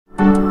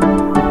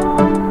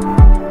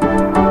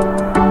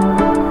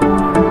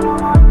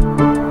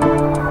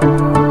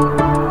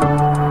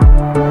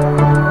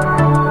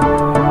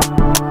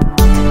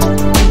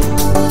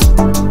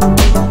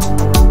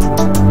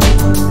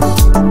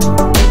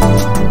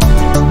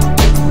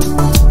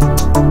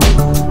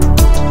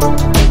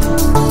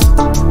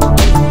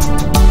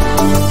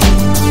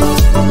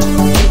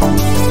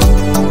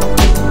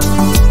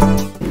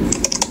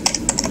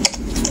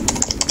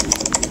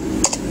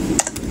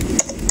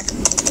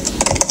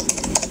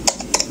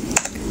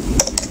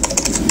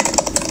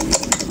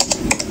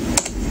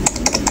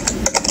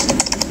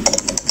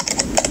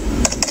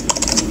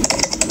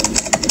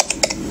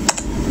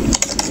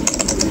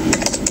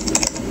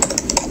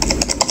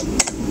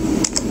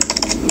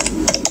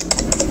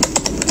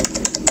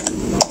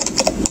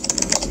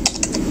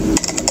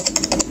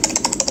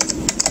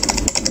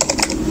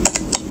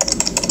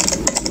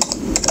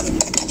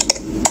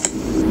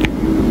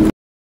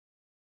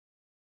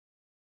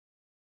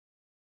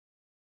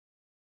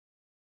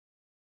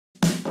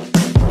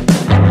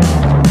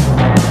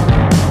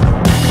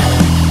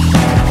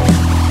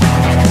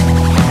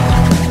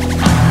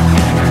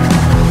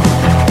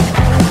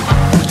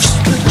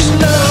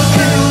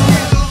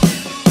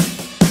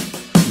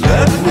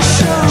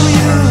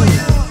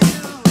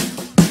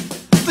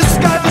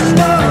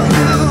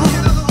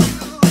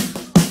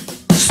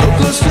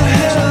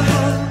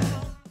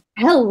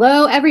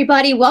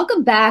everybody.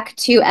 Welcome back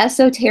to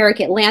Esoteric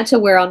Atlanta.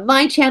 We're on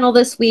my channel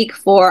this week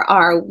for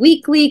our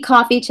weekly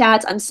coffee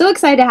chats. I'm so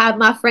excited to have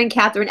my friend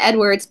Catherine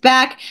Edwards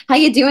back. How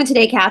you doing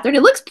today, Catherine?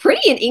 It looks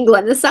pretty in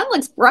England. The sun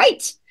looks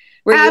bright.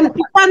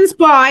 The sun's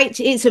bright.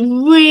 It's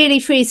really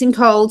freezing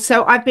cold.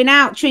 So I've been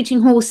out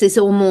treating horses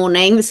all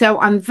morning.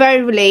 So I'm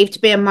very relieved to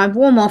be in my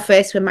warm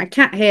office with my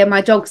cat here, my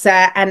dog's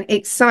there, and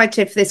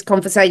excited for this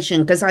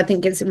conversation because I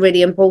think it's a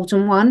really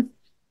important one.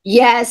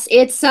 Yes,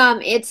 it's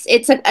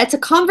a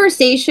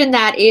conversation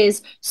that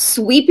is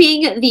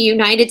sweeping the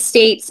United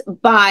States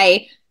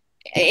by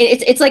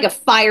it's like a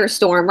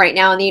firestorm right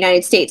now in the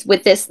United States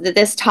with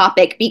this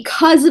topic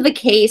because of a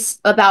case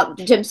about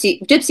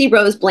Gypsy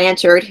Rose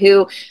Blanchard,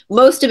 who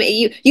most of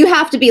you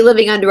have to be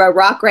living under a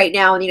rock right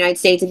now in the United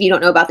States if you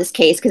don't know about this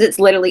case, because it's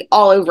literally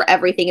all over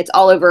everything. It's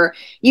all over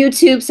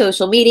YouTube,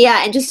 social media.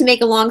 And just to make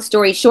a long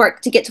story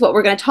short, to get to what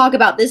we're going to talk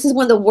about, this is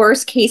one of the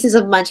worst cases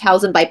of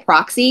Munchausen by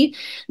proxy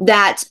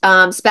that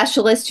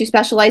specialists who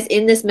specialize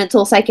in this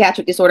mental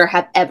psychiatric disorder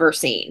have ever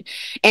seen.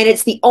 And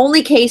it's the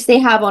only case they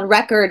have on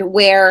record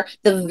where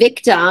the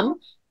victim,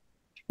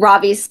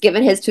 Ravi's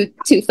given his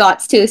two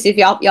thoughts too, so if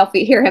y'all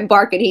hear him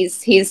barking,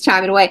 he's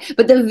chiming away.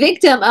 But the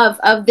victim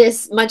of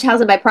this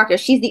Munchausen by proxy,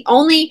 she's the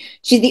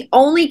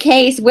only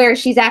case where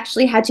she's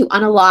actually had to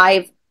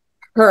unalive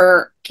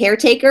her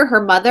caretaker,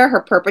 her mother,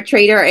 her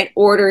perpetrator, in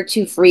order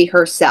to free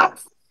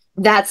herself.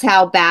 That's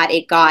how bad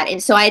it got.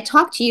 And so I had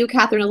talked to you,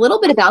 Catherine, a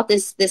little bit about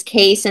this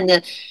case and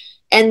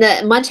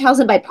the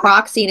Munchausen by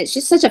proxy, and it's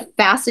just such a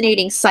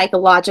fascinating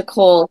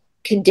psychological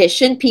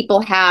condition people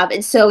have.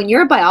 And so, and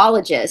you're a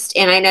biologist,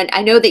 and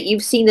I know that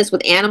you've seen this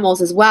with animals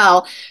as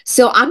well.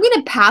 So I'm going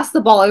to pass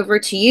the ball over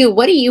to you.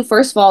 What do you,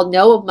 first of all,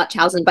 know of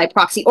Munchausen by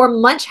proxy, or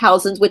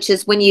Munchausen's, which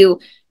is when you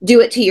do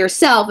it to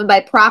yourself, and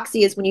by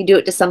proxy is when you do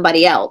it to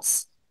somebody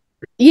else?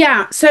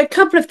 Yeah, so a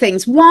couple of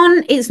things.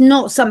 One, it's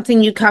not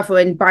something you cover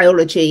in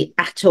biology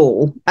at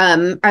all.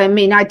 I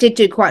mean, I did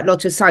do quite a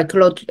lot of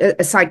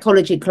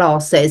psychology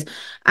classes,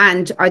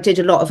 and I did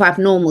a lot of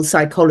abnormal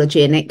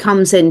psychology, and it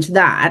comes into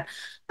that.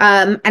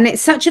 And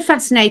it's such a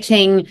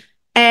fascinating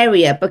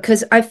area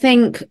because I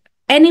think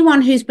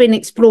anyone who's been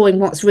exploring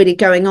what's really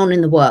going on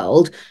in the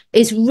world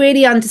is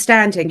really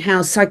understanding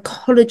how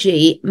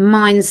psychology,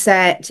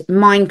 mindset,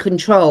 mind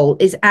control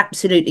is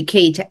absolutely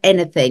key to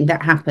anything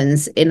that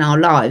happens in our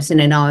lives and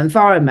in our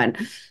environment.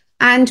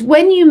 And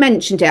when you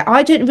mentioned it,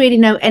 I don't really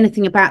know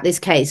anything about this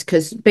case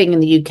because being in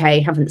the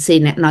UK, haven't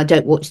seen it, and I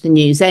don't watch the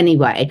news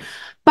anyway.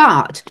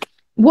 But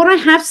what I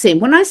have seen,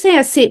 when I say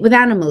I see it with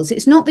animals,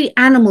 it's not the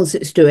animals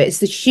that do it,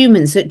 it's the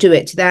humans that do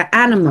it to their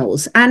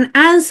animals. And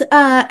as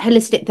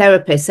holistic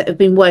therapists that have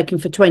been working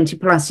for 20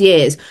 plus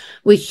years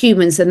with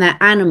humans and their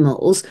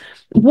animals,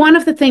 one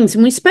of the things,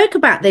 and we spoke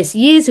about this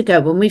years ago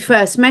when we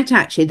first met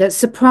actually, that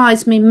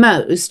surprised me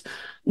most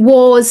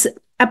was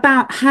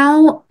about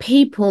how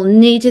people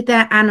needed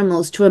their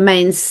animals to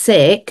remain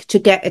sick to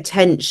get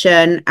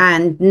attention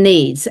and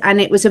needs. And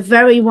it was a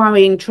very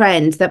worrying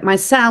trend that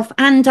myself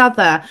and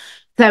other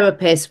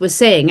therapists were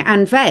seeing,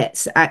 and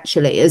vets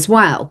actually as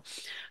well.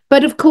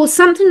 But of course,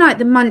 something like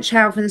the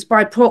Munchausens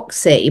by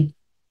proxy,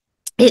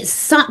 it's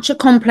such a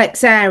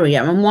complex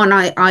area, and one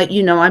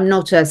I'm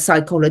not a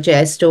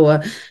psychologist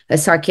or a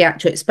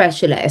psychiatric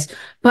specialist,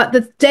 but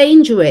the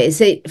danger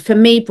is, for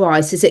me,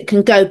 Bryce, is it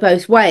can go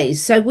both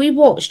ways. So we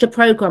watched a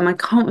program, I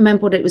can't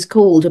remember what it was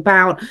called,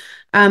 about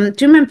do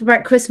you remember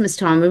about Christmas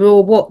time? We were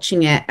all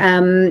watching it.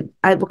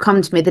 It will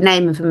come to me, the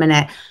name of a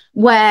minute,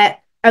 where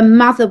a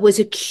mother was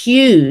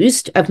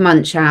accused of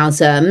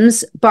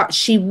Munchausen's, but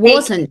she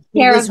wasn't.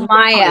 Take care of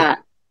Maya.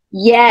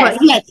 Yes.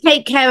 But yeah,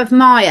 take care of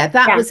Maya.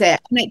 That was it.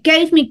 And it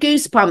gave me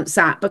goosebumps,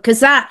 that, because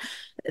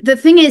the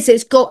thing is,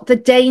 it's got the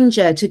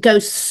danger to go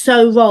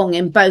so wrong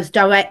in both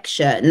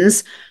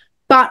directions.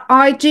 But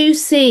I do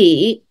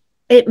see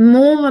it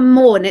more and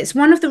more. And it's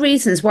one of the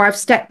reasons why I've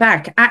stepped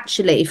back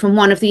actually from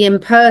one of the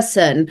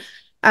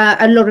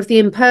a lot of the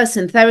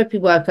in-person therapy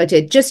work I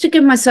did, just to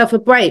give myself a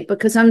break,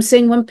 because I'm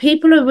seeing when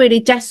people are really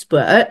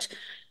desperate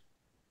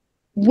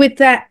with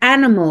their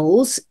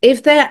animals,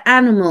 if their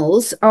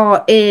animals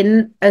are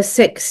in a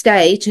sick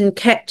state and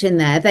kept in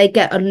there, they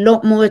get a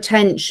lot more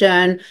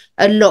attention,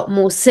 a lot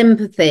more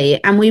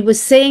sympathy. And we were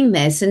seeing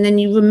this, and then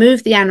you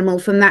remove the animal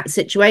from that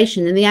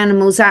situation and the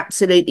animal's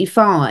absolutely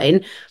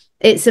fine.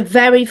 It's a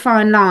very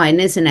fine line,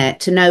 isn't it,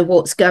 to know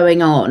what's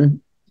going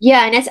on?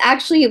 Yeah, and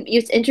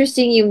it's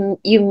interesting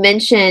you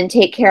mentioned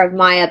take care of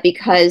Maya,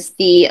 because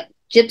the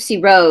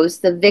Gypsy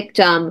Rose, the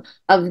victim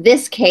of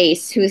this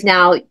case, who's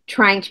now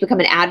trying to become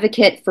an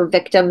advocate for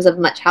victims of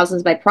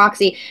Munchausen's by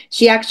proxy,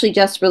 she actually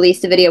just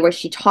released a video where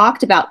she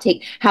talked about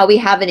how we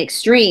have an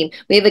extreme.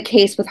 We have a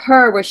case with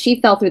her where she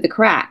fell through the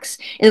cracks.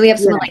 And then we have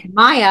someone like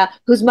Maya,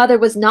 whose mother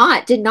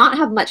did not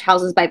have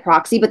Munchausen's by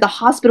proxy, but the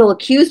hospital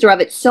accused her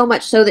of it, so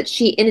much so that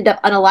she ended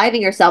up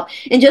unaliving herself.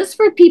 And just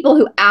for people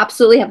who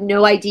absolutely have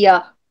no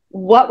idea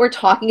what we're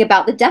talking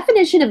about, the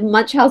definition of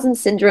Munchausen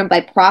syndrome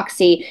by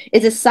proxy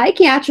is a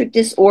psychiatric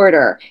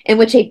disorder in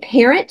which a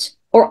parent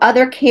or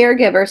other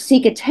caregivers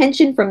seek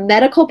attention from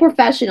medical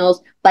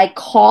professionals by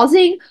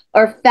causing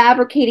or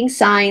fabricating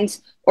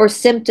signs or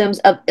symptoms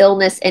of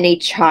illness in a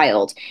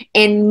child.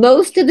 And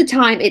most of the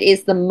time, it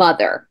is the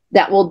mother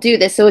that will do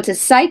this. So it's a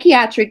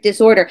psychiatric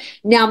disorder.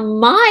 Now,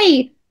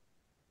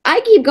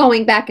 I keep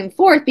going back and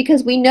forth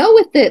because we know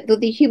with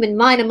the human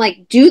mind, I'm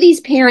like, do these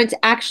parents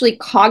actually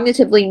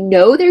cognitively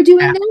know they're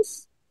doing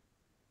this?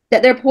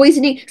 That they're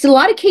poisoning? Because a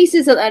lot of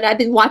cases, and I've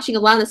been watching a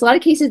lot of this, a lot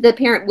of cases the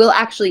parent will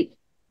actually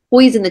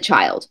poison the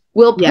child,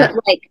 will put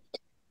like,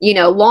 you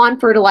know, lawn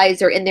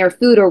fertilizer in their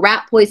food or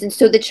rat poison.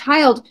 So the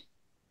child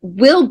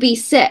will be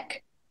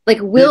sick, like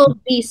will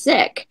be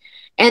sick.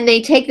 And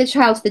they take the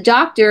child to the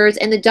doctors,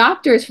 and the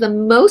doctors, for the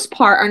most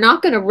part, are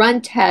not going to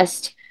run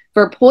tests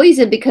for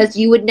poison because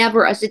you would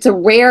never, it's a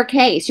rare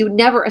case. You would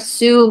never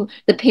assume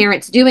the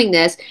parent's doing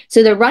this.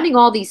 So they're running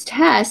all these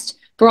tests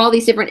for all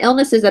these different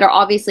illnesses that are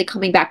obviously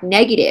coming back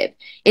negative.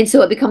 And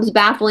so it becomes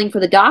baffling for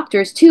the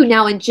doctors too.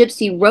 Now in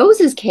Gypsy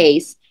Rose's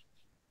case,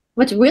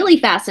 what's really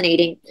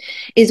fascinating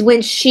is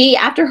when she,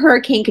 after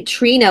Hurricane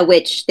Katrina,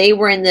 which they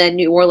were in the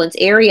New Orleans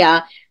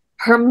area,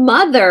 her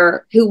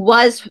mother, who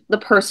was the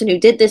person who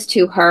did this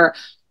to her,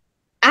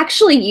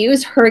 actually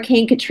used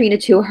Hurricane Katrina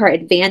to her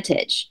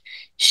advantage.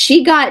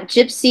 She got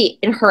Gypsy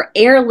and her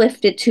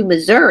airlifted to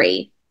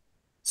Missouri,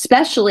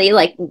 especially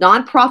like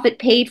nonprofit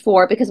paid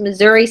for, because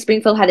Missouri,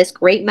 Springfield had this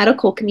great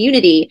medical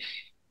community.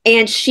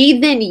 And she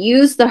then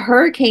used the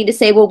hurricane to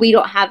say, well, we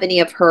don't have any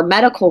of her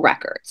medical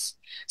records.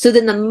 So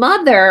then the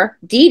mother,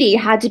 Dee Dee,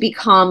 had to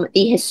become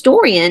the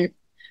historian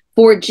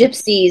for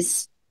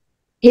Gypsy's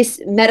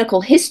medical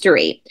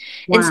history.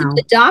 Wow. And so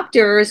the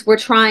doctors were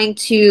trying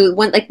to,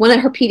 one of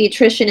her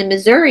pediatrician in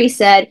Missouri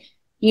said,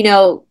 you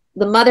know,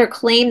 the mother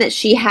claimed that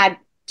she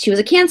was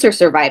a cancer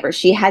survivor.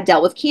 She had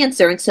dealt with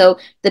cancer. And so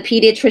the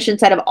pediatrician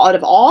said, out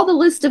of all the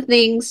list of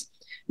things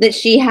that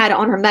she had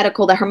on her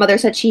medical that her mother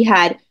said she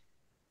had,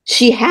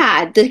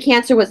 the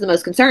cancer was the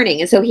most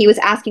concerning. And so he was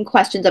asking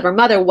questions of her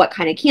mother. What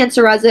kind of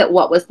cancer was it?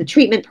 What was the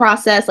treatment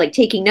process? Like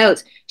taking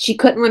notes. She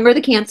couldn't remember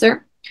the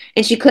cancer,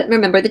 and she couldn't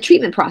remember the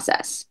treatment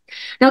process.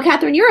 Now,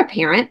 Catherine, you're a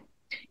parent.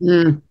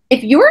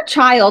 If your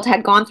child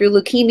had gone through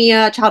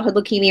leukemia, childhood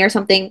leukemia or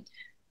something,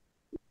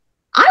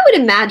 I would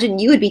imagine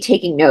you would be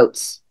taking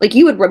notes. Like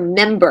you would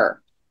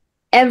remember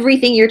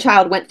everything your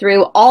child went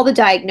through, all the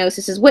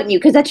diagnoses, wouldn't you?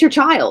 Because that's your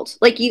child.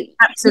 Like you.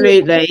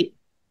 Absolutely.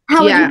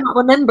 How would you not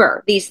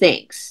remember these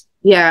things?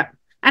 Yeah.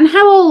 And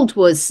how old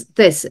was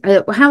this?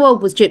 How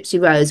old was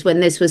Gypsy Rose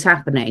when this was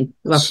happening,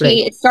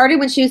 roughly? It started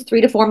when she was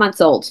 3 to 4 months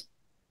old.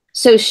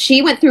 So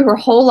she went through her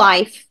whole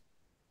life.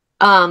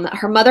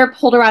 Her mother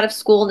pulled her out of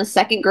school in the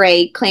 2nd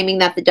grade, claiming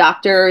that the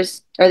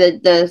doctors or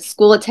the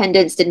school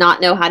attendants did not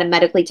know how to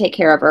medically take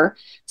care of her.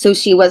 So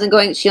she wasn't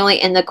going, she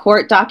only, in the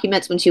court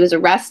documents when she was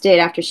arrested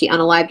after she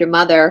unalived her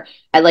mother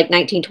at like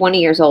 19, 20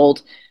 years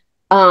old,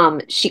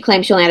 she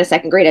claimed she only had a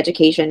 2nd grade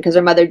education because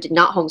her mother did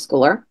not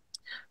homeschool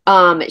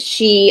her.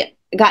 She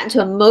got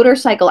into a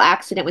motorcycle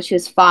accident when she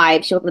was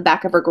 5. She was on the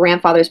back of her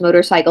grandfather's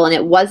motorcycle, and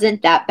it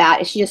wasn't that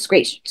bad. She just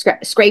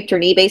scraped her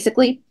knee,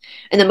 basically.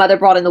 And the mother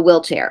brought in the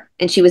wheelchair,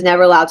 and she was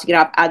never allowed to get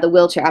out of the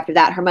wheelchair after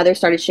that. Her mother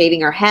started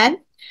shaving her head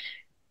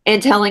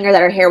and telling her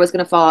that her hair was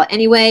going to fall out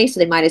anyway, so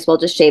they might as well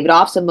just shave it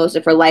off. So most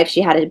of her life,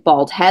 she had a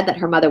bald head that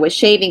her mother was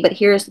shaving. But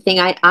here's the thing,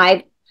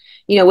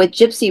 you know, with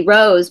Gypsy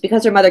Rose,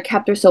 because her mother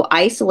kept her so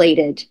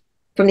isolated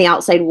from the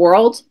outside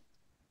world,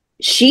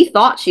 she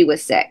thought she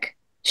was sick.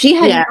 She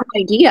had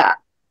no idea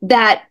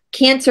that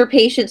cancer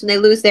patients, when they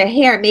lose their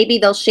hair, maybe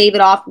they'll shave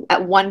it off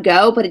at one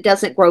go, but it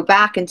doesn't grow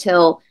back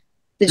until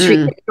the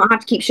treatment. You don't have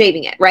to keep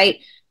shaving it, right?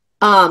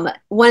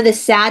 One of the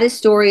saddest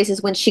stories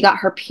is when she got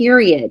her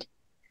period.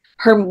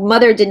 Her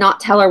mother did not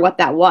tell her what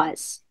that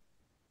was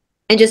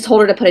and just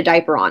told her to put a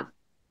diaper on.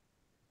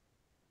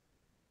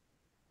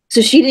 So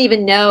she didn't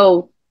even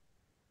know,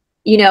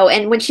 you know,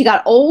 and when she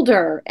got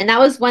older, and that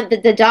was when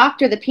the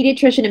doctor, the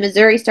pediatrician in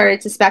Missouri,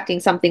 started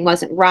suspecting something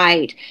wasn't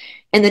right.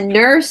 And the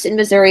nurse in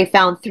Missouri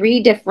found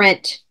 3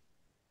 different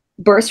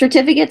birth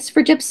certificates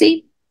for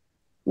Gypsy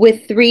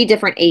with 3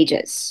 different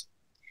ages.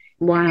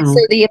 Wow. So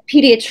the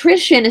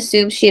pediatrician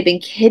assumed she had been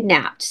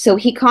kidnapped. So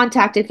he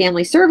contacted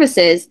Family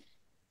Services.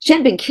 She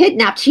hadn't been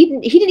kidnapped. He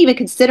didn't even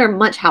consider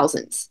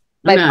Munchausens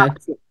by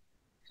proxy.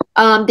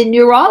 The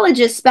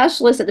neurologist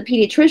specialist that the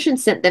pediatrician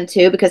sent them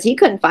to, because he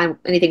couldn't find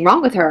anything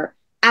wrong with her,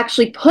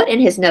 actually put in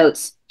his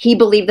notes he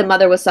believed the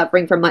mother was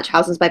suffering from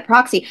Munchausens by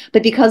proxy.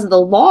 But because of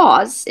the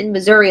laws in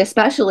Missouri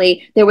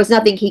especially, there was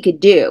nothing he could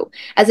do.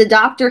 As a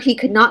doctor, he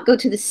could not go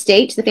to the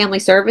state, to the Family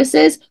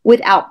Services,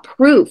 without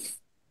proof.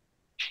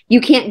 You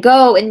can't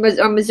go in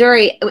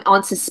Missouri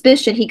on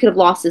suspicion. He could have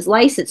lost his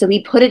license, so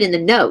he put it in the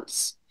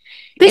notes.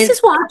 This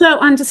is what I don't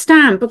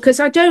understand, because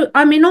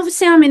I mean,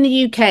 obviously I'm in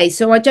the UK,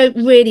 so I don't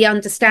really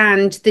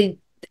understand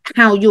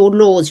how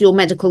your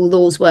medical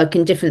laws work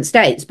in different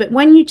states. But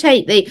when you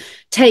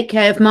Take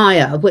Care of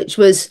Maya, which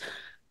was,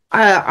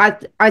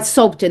 I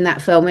sobbed in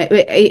that film.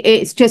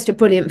 It's just a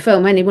brilliant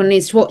film. Anyone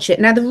needs to watch it.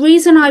 Now, the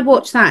reason I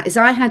watched that is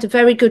I had a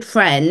very good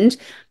friend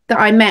that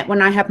I met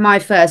when I had my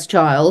first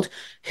child,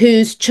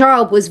 whose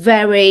child was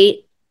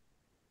very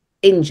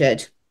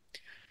injured.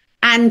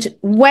 And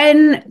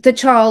when the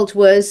child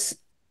was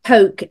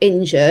poke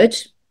injured,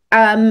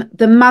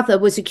 the mother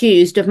was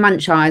accused of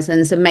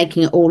Munchausens and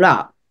making it all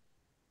up.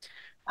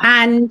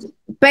 And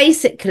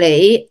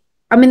basically,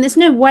 I mean, there's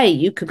no way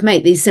you could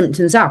make these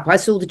symptoms up. I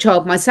saw the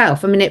child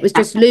myself. I mean, it was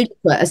just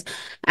ludicrous.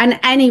 And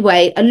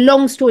anyway, a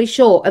long story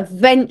short,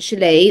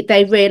 eventually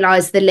they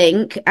realised the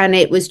link, and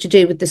it was to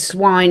do with the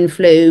swine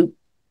flu,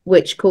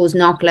 which caused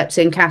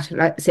narcolepsy and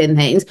catalepsy and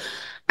things.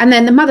 And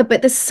then the mother,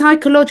 but the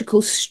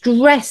psychological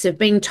stress of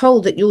being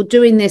told that you're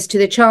doing this to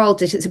the child,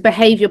 that it's a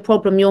behaviour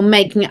problem, you're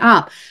making it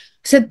up.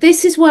 So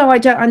this is where I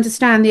don't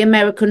understand the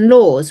American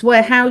laws,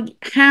 where how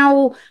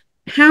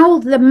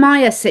the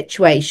Maya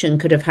situation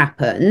could have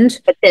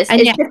happened. But this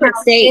and it's different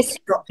states.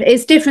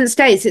 It's different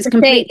states. It's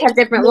completely have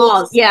different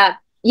laws. Yeah.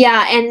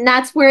 Yeah. And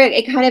that's where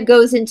it kind of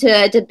goes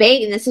into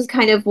debate. And this is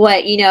kind of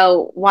what, you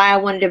know, why I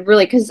wanted to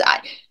really, because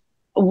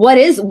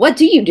what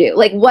do you do?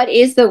 Like, what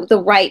is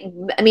the right?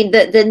 I mean,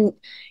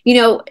 you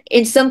know,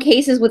 in some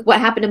cases with what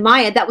happened to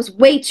Maya, that was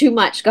way too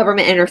much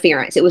government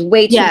interference. It was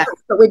way too much.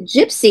 But with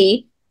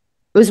Gypsy,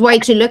 it was way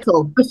too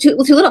little. It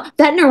was too little.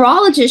 That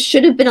neurologist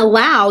should have been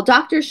allowed,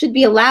 doctors should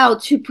be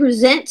allowed to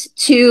present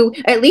to,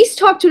 at least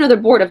talk to another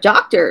board of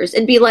doctors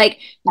and be like,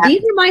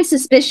 these are my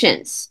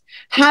suspicions.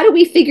 How do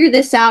we figure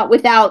this out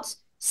how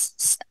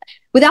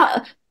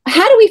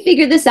do we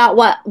figure this out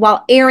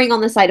while erring on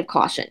the side of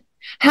caution?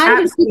 How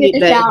do we figure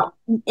this out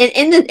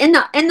in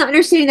the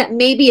understanding that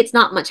maybe it's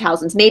not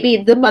Munchausens, maybe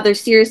the mother,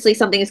 seriously,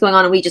 something is going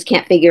on and we just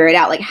can't figure it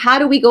out? Like, how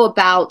do we go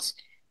about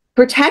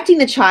protecting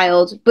the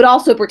child, but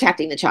also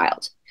protecting the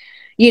child,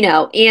 you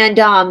know? And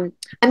I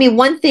mean,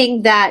 one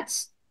thing that,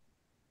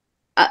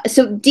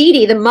 so Dee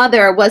Dee, the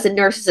mother, was a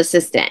nurse's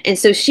assistant. And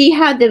so she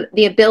had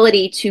the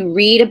ability to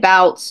read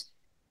about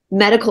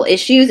medical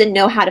issues and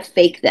know how to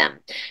fake them.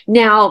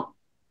 Now,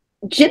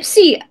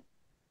 Gypsy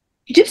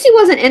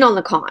wasn't in on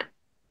the con.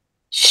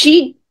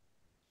 She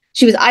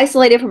was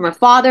isolated from her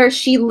father.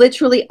 She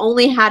literally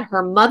only had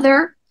her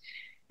mother.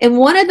 And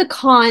one of the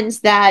cons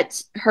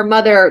that her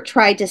mother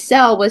tried to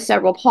sell was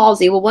cerebral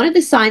palsy. Well, one of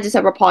the signs of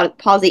cerebral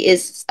palsy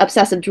is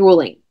obsessive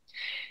drooling.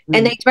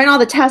 And they ran all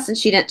the tests and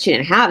she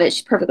didn't have it.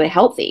 She's perfectly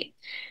healthy.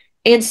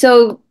 And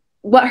so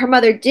what her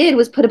mother did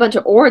was put a bunch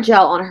of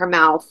Oragel on her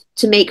mouth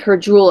to make her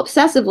drool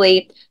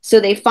obsessively. So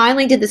they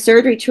finally did the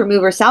surgery to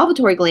remove her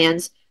salivatory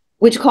glands,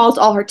 which caused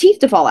all her teeth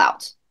to fall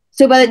out.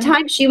 So by the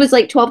time she was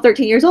like 12,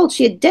 13 years old,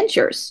 she had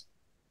dentures.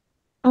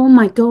 Oh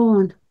my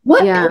God.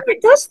 What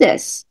parent does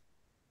this?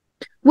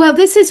 Well,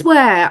 this is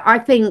where I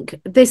think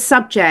this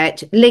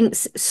subject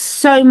links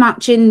so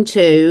much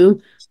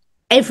into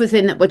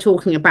everything that we're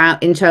talking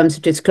about in terms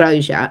of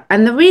disclosure.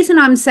 And the reason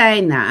I'm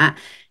saying that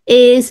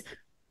is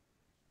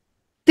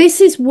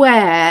this is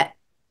where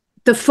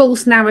the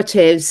false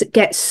narratives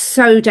get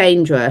so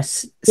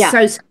dangerous,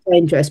 so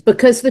dangerous,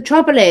 because the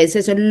trouble is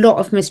there's a lot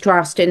of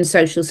mistrust in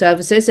social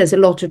services. There's a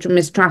lot of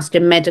mistrust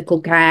in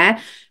medical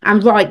care,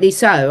 and rightly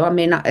so. I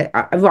mean,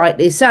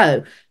 rightly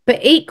so. But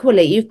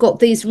equally, you've got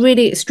these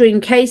really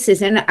extreme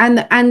cases,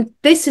 and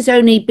this has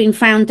only been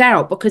found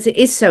out because it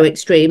is so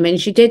extreme.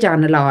 And she did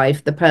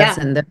unalive the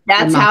person.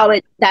 That's how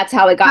it got.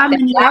 How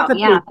many other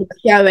people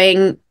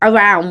going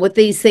around with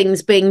these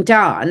things being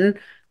done?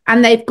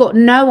 And they've got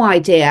no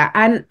idea.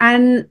 And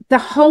the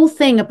whole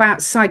thing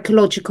about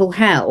psychological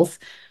health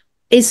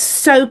is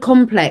so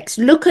complex.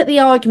 Look at the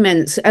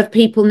arguments of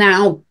people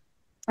now.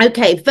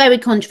 Okay, very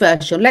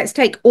controversial. Let's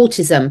take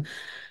autism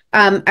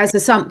as a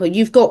sample.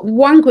 You've got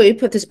one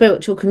group of the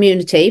spiritual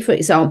community, for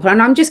example,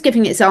 and I'm just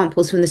giving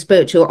examples from the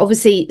spiritual.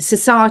 Obviously,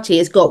 society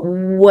has got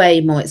way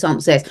more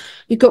examples of this.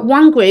 You've got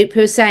one group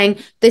who are saying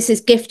this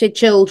is gifted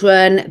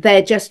children.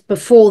 They're just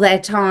before their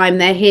time.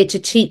 They're here to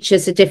teach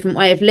us a different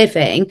way of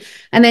living.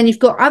 And then you've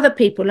got other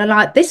people who are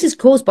like, this is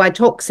caused by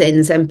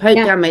toxins and poke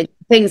damage,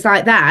 things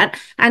like that.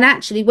 And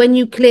actually, when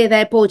you clear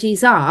their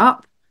bodies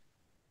up,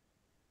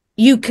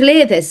 you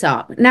clear this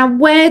up. Now,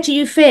 where do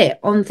you fit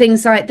on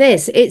things like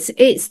this?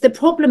 It's the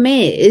problem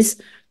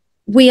is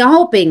we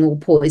are being all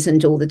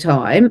poisoned all the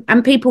time,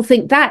 and people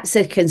think that's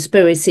a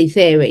conspiracy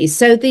theory.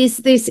 So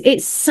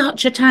it's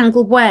such a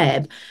tangled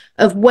web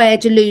of where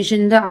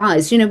delusion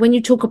lies. You know, when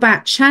you talk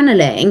about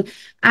channeling,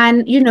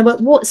 and you know, at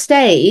what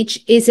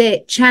stage is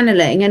it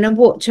channeling, and at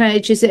what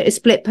stage is it a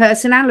split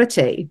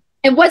personality?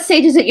 And what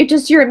stage is it? You're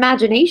just your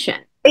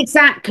imagination.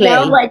 Exactly. You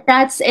know, like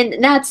that's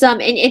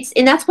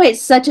why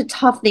it's such a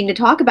tough thing to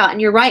talk about.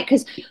 And you're right,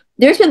 because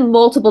there's been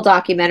multiple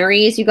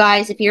documentaries, you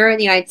guys. If you're in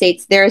the United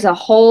States, there's a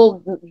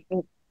whole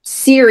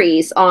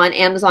series on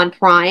Amazon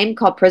Prime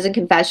called Prison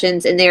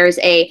Confessions, and there's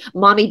a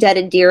Mommy Dead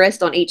and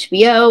Dearest on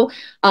HBO.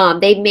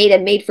 They've made a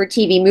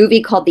made-for-TV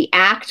movie called The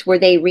Act, where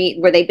they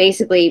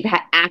basically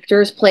had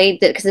actors played,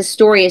 because this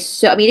story is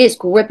so, I mean, it is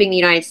gripping the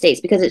United States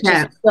because it's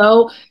just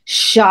so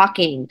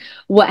shocking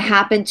what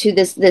happened to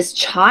this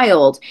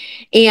child.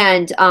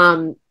 And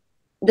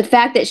the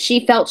fact that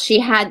she felt she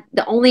had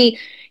the only,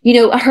 you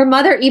know, her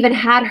mother even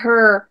had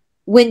her,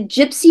 when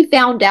Gypsy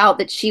found out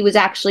that she was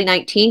actually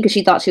 19 because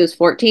she thought she was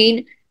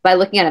 14 by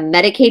looking at a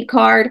Medicaid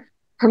card,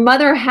 her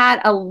mother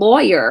had a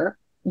lawyer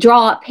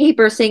draw up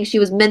papers saying she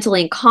was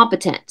mentally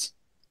incompetent.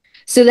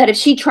 So that if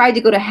she tried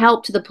to go to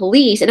help to the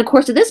police, and of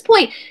course, at this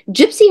point,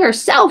 Gypsy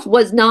herself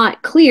was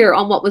not clear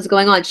on what was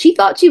going on. She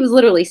thought she was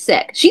literally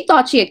sick. She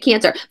thought she had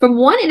cancer. From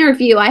one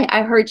interview,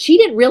 I heard she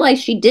didn't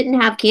realize she didn't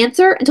have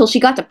cancer until she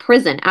got to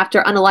prison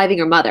after unaliving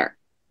her mother.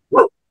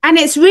 And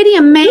it's really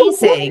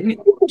amazing.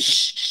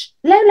 Shh,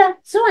 Lola,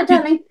 it's all right,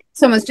 darling.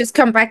 Someone's just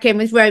come back in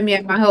with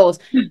Romeo, my horse.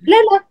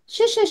 Lola,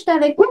 shush, shush,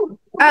 darling.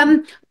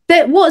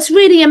 That what's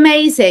really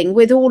amazing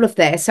with all of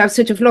this, I've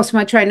sort of lost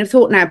my train of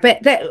thought now,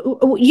 but that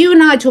you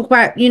and I talk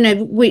about, you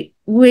know, we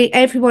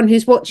everyone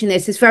who's watching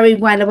this is very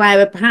well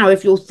aware of the power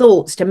of your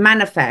thoughts to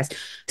manifest.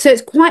 So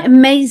it's quite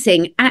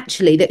amazing,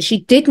 actually, that she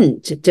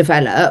didn't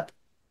develop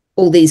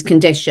all these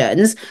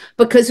conditions,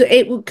 because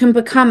it can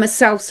become a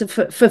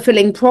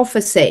self-fulfilling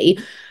prophecy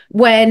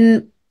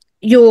when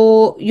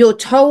you're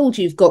told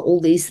you've got all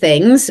these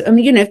things. I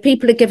mean, you know, if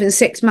people are given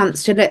 6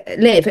 months to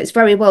live, it's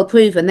very well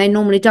proven they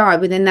normally die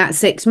within that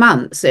 6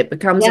 months. It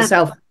becomes a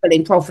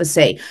self-fulfilling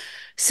prophecy.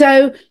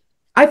 So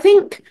I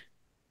think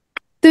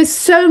there's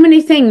so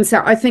many things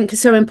that I think are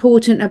so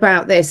important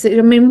about this. I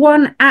mean,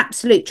 one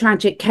absolute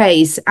tragic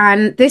case,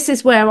 and this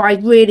is where I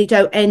really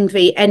don't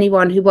envy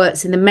anyone who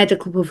works in the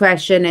medical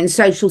profession and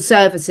social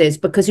services,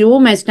 because you're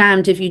almost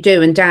damned if you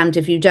do and damned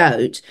if you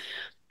don't.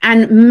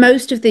 And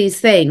most of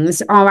these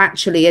things are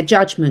actually a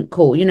judgment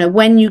call. You know,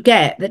 when you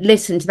get that,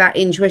 listen to that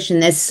intuition,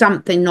 there's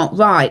something not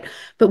right.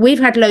 But we've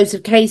had loads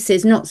of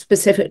cases, not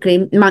specifically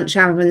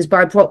Munchausens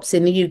by Proxy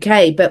in the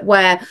UK, but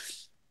where,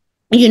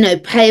 you know,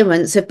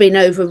 parents have been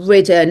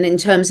overridden in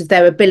terms of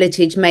their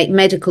ability to make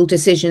medical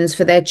decisions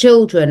for their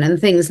children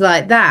and things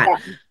like that.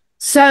 Yeah.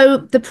 So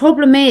the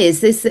problem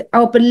is that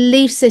our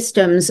belief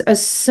systems are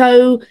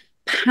so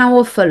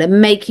powerful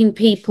in making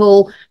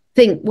people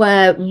think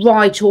we're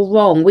right or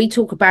wrong. We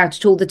talk about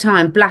it all the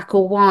time, black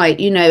or white.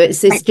 You know,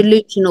 it's this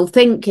delusional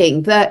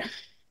thinking that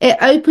it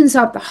opens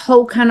up the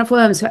whole can of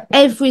worms for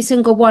every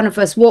single one of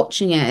us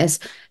watching us,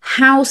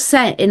 how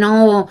set in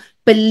our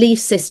belief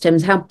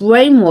systems, how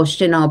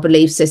brainwashed in our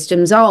belief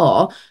systems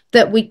are,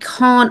 that we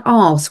can't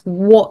ask,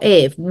 what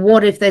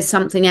if there's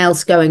something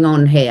else going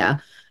on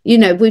here? You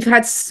know, we've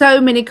had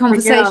so many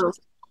conversations,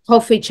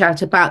 coffee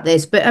chat about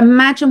this, but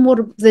imagine what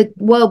the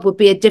world would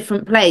be a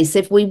different place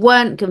if we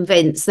weren't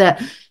convinced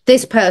that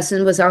this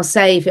person was our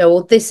savior,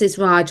 or this is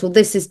right, or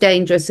this is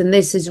dangerous and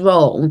this is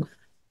wrong.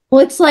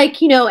 Well, it's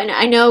like, you know, and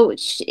I know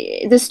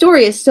the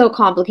story is so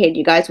complicated,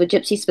 you guys, with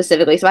Gypsy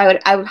specifically. So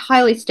I would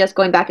highly suggest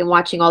going back and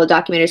watching all the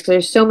documentaries, because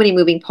there's so many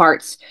moving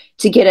parts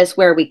to get us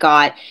where we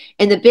got.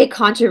 And the big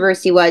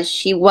controversy was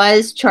she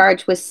was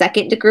charged with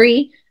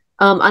second-degree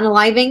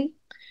unaliving.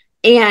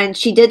 And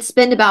she did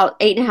spend about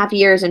 8.5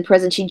 years in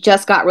prison. She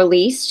just got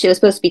released. She was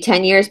supposed to be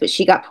 10 years, but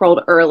she got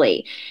paroled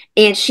early.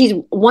 And she's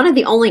one of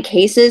the only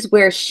cases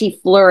where she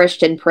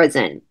flourished in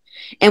prison.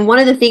 And one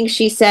of the things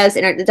she says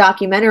in the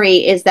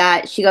documentary is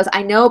that she goes,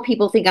 I know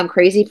people think I'm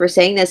crazy for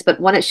saying this, but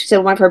she said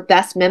one of her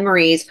best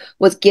memories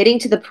was getting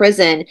to the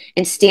prison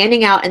and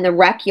standing out in the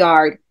rec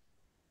yard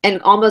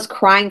and almost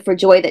crying for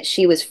joy that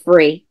she was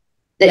free.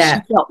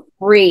 That she felt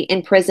free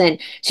in prison.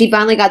 She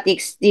finally got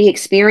the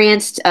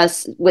experience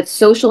with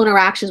social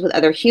interactions with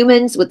other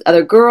humans, with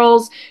other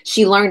girls.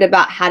 She learned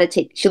about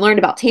she learned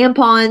about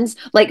tampons,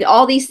 like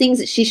all these things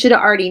that she should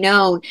have already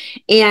known.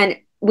 And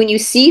when you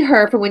see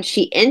her from when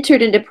she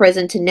entered into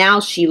prison to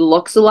now, she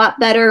looks a lot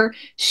better.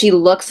 She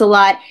looks a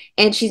lot,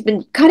 and she's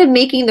been kind of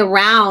making the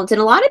rounds. And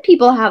a lot of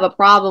people have a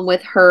problem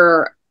with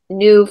her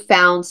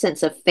newfound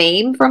sense of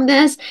fame from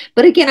this.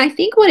 But again, I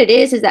think what it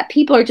is that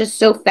people are just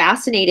so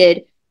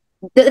fascinated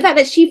the fact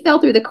that she fell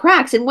through the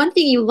cracks. And one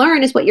thing you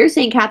learn is what you're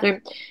saying,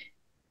 Catherine.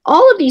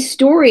 All of these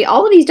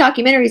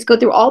documentaries go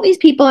through all these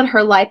people in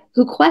her life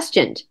who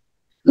questioned.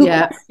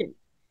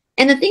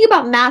 And the thing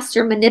about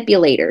master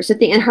manipulators,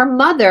 and her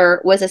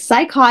mother was a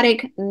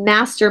psychotic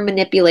master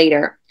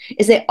manipulator,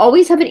 is they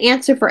always have an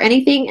answer for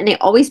anything, and they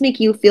always make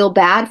you feel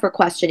bad for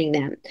questioning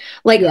them.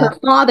 Like her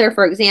father,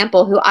 for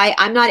example, who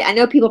I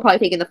know people are probably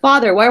thinking the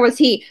father, where was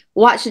he?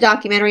 Watch the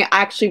documentary. I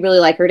actually really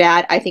like her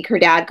dad. I think her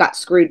dad got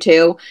screwed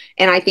too.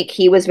 And I think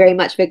he was very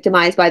much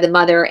victimized by the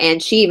mother.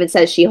 And she even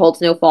says she holds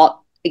no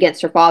fault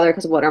against her father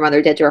because of what her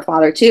mother did to her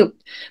father too.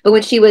 But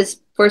when she was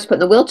first put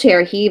in the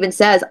wheelchair, he even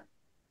says,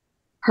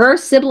 her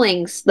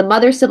siblings, the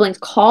mother's siblings,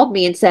 called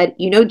me and said,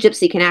 you know,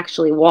 Gypsy can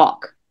actually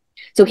walk.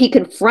 So he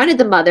confronted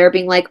the mother,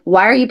 being like,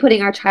 why are you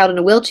putting our child in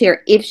a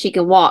wheelchair if she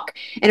can walk?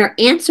 And her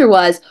answer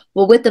was,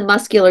 well, with the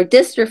muscular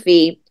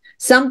dystrophy,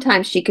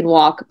 sometimes she can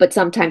walk, but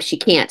sometimes she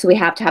can't. So we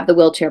have to have the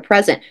wheelchair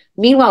present.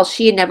 Meanwhile,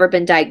 she had never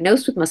been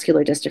diagnosed with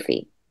muscular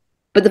dystrophy.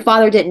 But the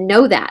father didn't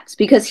know that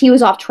because he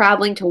was off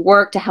traveling to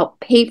work to help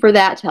pay for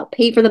that, to help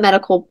pay for the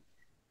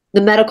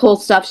medical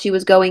stuff she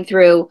was going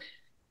through.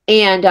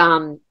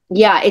 And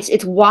yeah,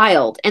 it's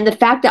wild. And the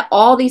fact that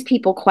all these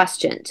people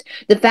questioned,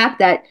 the fact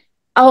that,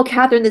 oh,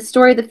 Catherine, the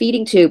story of the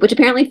feeding tube, which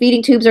apparently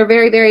feeding tubes are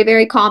very, very,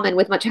 very common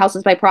with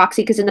Munchausens by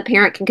proxy, because then the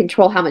parent can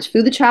control how much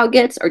food the child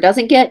gets or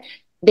doesn't get.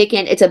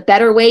 It's a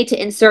better way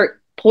to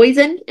insert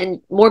poison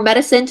and more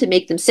medicine to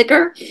make them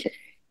sicker.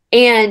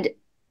 And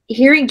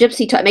hearing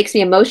Gypsy talk makes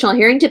me emotional.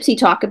 Hearing Gypsy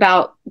talk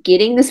about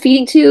getting this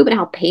feeding tube and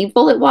how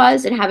painful it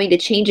was and having to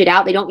change it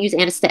out. They don't use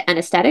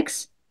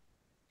anesthetics.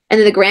 And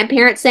then the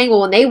grandparents saying,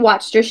 well, when they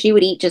watched her, she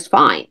would eat just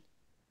fine.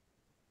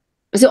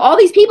 So all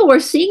these people were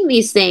seeing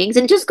these things,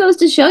 and it just goes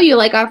to show you,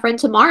 like our friend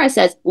Tamara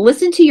says,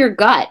 listen to your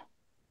gut.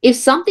 If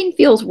something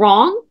feels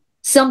wrong,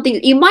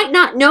 something you might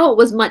not know it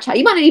was Munchausen.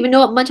 You might not even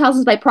know what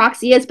Munchausens by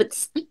proxy is,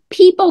 but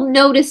people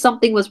noticed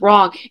something was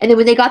wrong. And then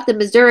when they got to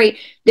Missouri,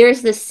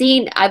 there's this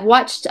scene. I've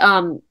watched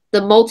the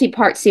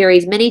multi-part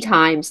series many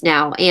times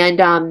now, and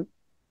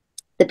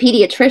the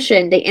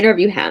pediatrician, they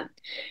interview him,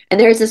 and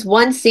there's this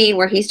one scene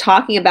where he's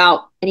talking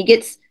about, and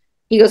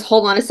he goes,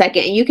 hold on a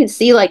second, and you can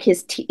see like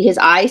his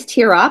eyes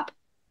tear up.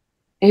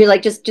 And he's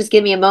like, just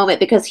give me a moment,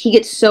 because he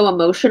gets so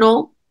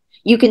emotional.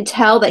 You can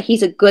tell that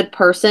he's a good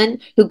person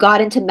who got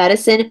into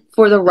medicine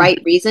for the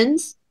right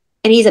reasons.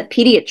 And he's a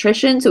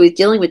pediatrician, so he's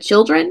dealing with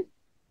children.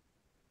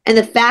 And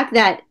the fact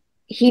that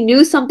he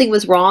knew something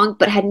was wrong,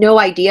 but had no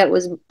idea it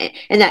was,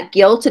 and that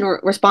guilt and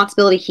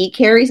responsibility he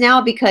carries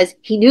now because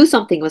he knew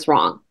something was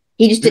wrong.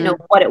 He just didn't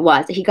know what it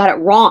was. He got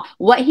it wrong.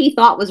 What he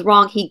thought was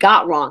wrong, he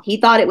got wrong. He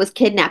thought it was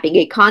kidnapping.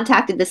 He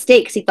contacted the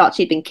state because he thought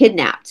she'd been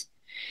kidnapped.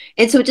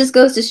 And so it just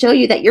goes to show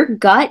you that your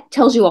gut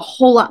tells you a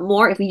whole lot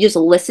more if you just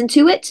listen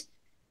to it.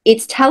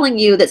 It's telling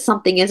you that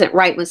something isn't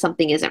right when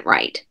something isn't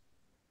right.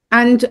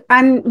 And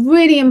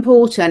really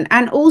important.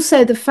 And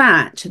also the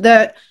fact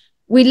that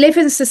we live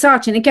in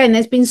society, and again,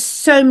 there's been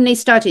so many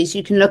studies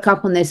you can look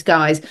up on this,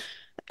 guys.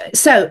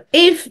 So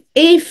if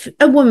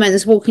a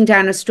woman's walking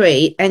down a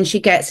street and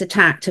she gets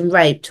attacked and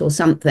raped or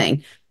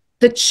something,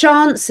 the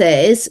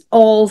chances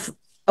of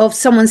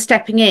someone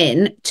stepping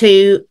in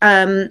to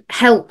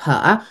help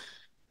her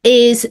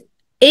is,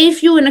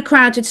 if you're in a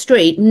crowded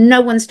street,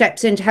 no one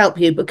steps in to help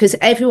you because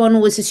everyone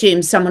always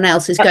assumes someone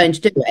else is going to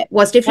do it.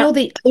 Whilst if you're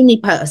the only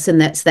person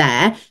that's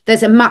there,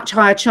 there's a much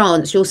higher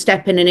chance you'll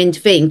step in and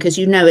intervene because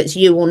you know it's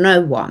you or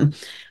no one.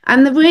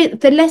 And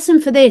the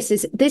lesson for this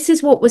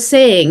is what we're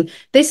seeing.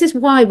 This is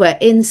why we're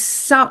in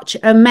such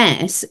a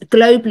mess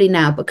globally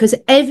now, because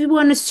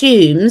everyone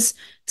assumes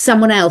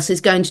someone else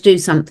is going to do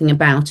something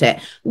about it.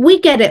 We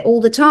get it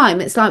all the time.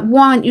 It's like,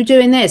 why aren't you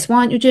doing this? Why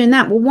aren't you doing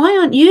that? Well, why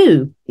aren't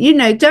you? You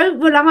know, don't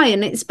rely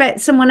and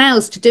expect someone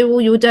else to do all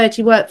your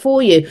dirty work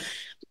for you.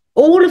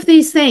 All of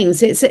these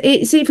things,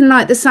 it's even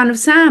like the son of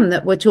Sam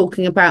that we're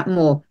talking about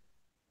more.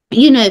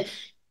 You know,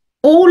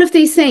 all of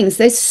these things,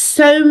 there's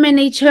so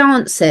many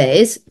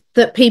chances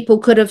that people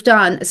could have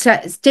done,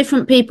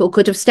 different people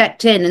could have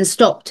stepped in and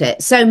stopped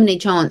it. So many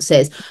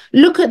chances.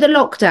 Look at the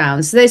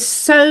lockdowns. There's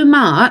so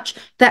much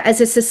that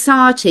as a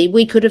society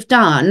we could have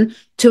done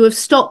to have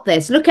stopped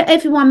this. Look at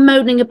everyone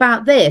moaning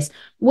about this.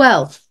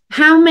 Well,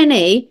 how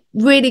many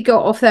really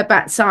got off their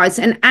backsides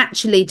and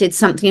actually did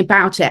something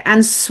about it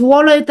and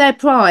swallowed their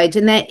pride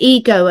and their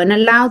ego and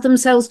allowed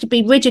themselves to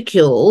be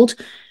ridiculed?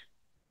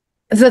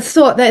 The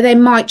thought that they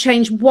might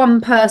change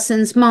one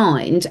person's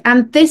mind.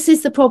 And this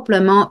is the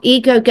problem. Our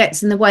ego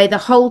gets in the way the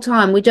whole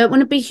time. We don't want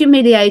to be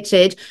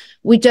humiliated.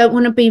 We don't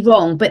want to be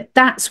wrong. But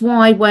that's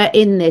why we're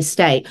in this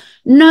state.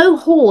 No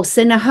horse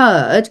in a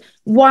herd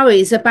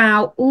worries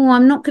about, oh,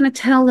 I'm not going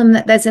to tell them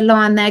that there's a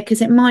lion there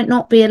because it might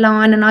not be a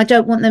lion and I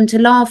don't want them to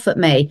laugh at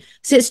me.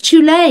 So it's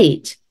too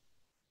late.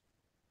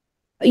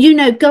 You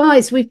know,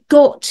 guys, we've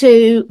got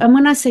to, and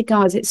when I say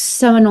guys, it's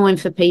so annoying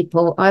for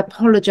people. I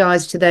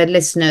apologize to their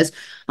listeners.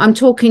 I'm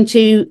talking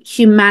to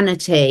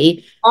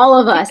humanity. All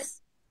of us.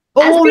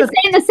 All As we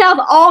say in the South,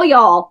 all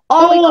y'all.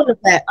 All of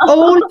it.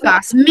 All of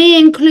us, me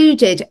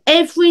included.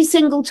 Every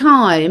single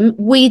time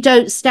we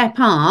don't step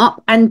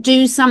up and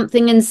do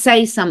something and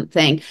say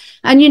something.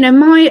 And, you know,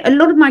 a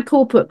lot of my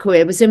corporate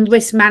career was in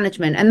risk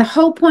management. And the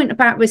whole point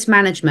about risk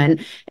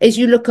management is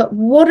you look at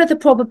what are the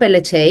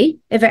probability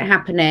of it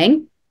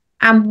happening,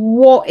 and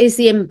what is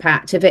the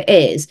impact if it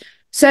is.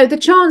 So the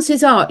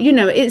chances are, you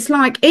know, it's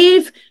like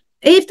if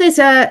there's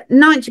a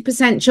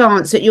 90%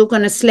 chance that you're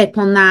going to slip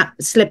on that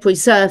slippery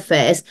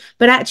surface,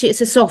 but actually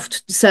it's a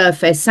soft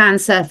surface, sand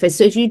surface.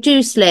 So if you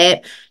do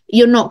slip,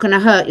 you're not going to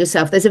hurt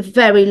yourself. There's a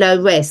very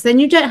low risk. Then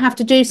you don't have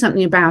to do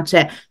something about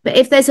it. But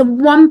if there's a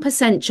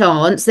 1%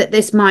 chance that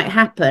this might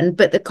happen,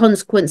 but the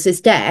consequence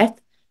is death,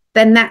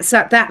 then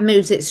that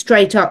moves it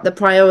straight up the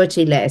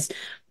priority list.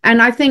 And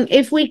I think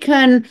if we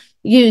can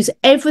use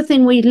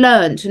everything we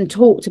learned and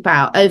talked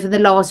about over the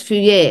last few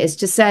years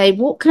to say,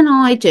 what can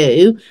I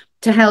do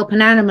to help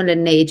an animal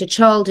in need, a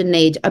child in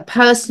need, a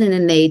person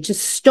in need, to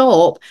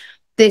stop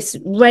this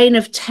reign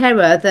of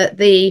terror that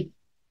the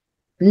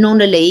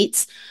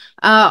non-elites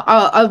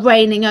are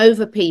reigning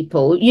over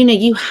people? You know,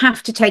 you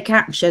have to take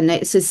action.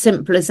 It's as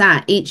simple as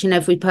that. Each and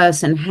every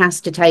person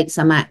has to take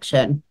some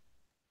action.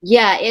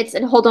 Yeah,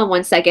 and hold on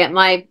one second.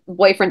 My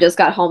boyfriend just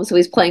got home, so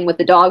he's playing with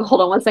the dog.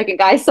 Hold on one second,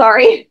 guys.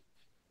 Sorry.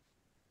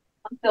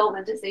 I'm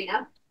filming, just so you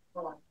know.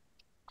 Hold on.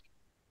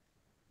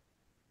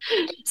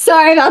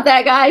 Sorry about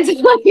that, guys.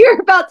 You're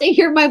about to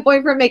hear my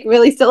boyfriend make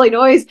really silly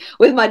noise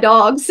with my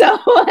dog. So,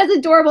 as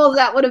adorable as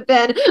that would have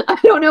been, I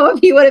don't know if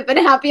he would have been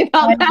happy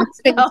about that.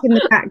 So. In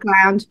the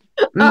background.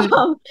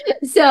 Um,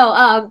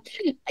 so,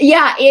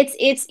 yeah,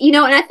 it's and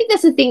I think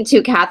that's the thing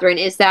too, Catherine,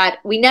 is that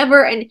we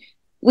never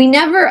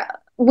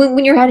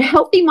when you're a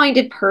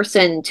healthy-minded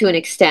person to an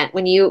extent,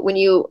 when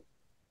you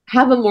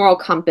have a moral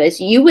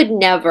compass, you would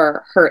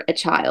never hurt a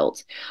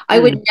child. I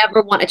would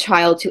never want a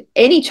child to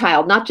any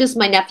child, not just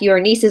my nephew or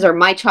nieces or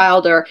my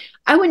child, or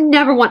I would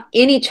never want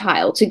any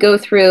child to go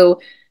through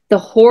the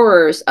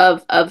horrors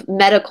of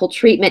medical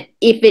treatment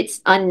if it's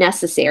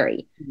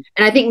unnecessary.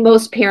 And I think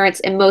most parents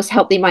and most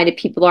healthy-minded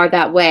people are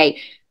that way.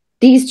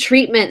 These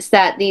treatments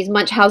that these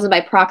Munchausen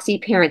by proxy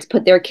parents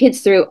put their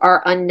kids through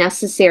are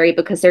unnecessary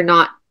because they're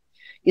not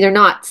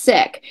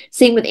sick.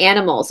 Same with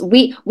animals.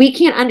 We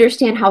can't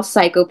understand how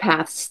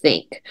psychopaths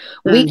think.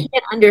 We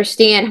can't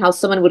understand how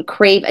someone would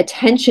crave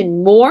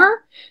attention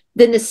more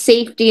than the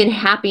safety and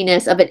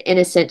happiness of an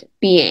innocent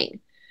being.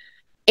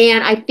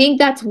 And I think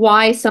that's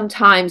why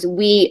sometimes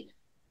we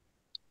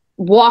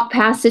walk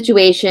past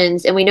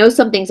situations and we know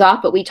something's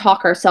off, but we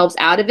talk ourselves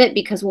out of it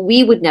because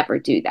we would never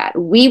do that.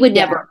 We would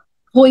never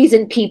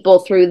poison people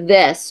through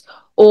this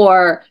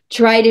or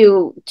try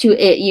to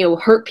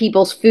hurt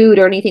people's food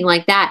or anything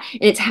like that.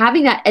 And it's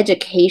having that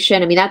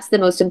education. I mean, that's the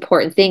most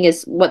important thing,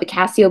 is what the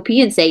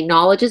Cassiopeans say: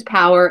 knowledge is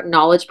power,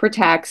 knowledge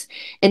protects,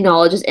 and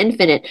knowledge is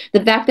infinite.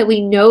 The fact that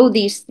we know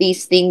these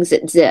things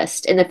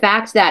exist, and the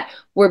fact that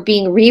we're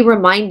being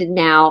reminded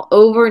now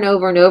over and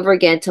over and over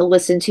again to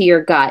listen to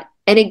your gut.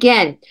 And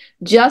again,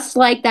 just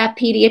like that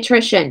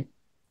pediatrician,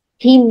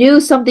 he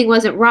knew something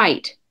wasn't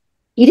right.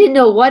 He didn't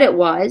know what it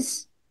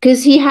was,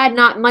 because he had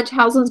not,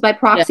 Munchausen's by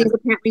proxy is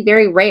apparently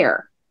very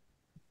rare.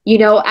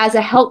 As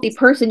a healthy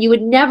person, you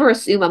would never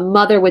assume a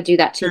mother would do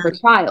that to her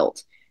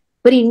child.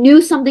 But he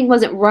knew something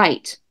wasn't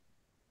right.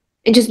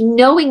 And just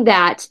knowing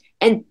that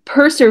and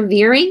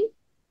persevering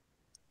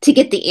to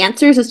get the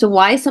answers as to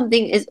why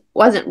something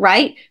wasn't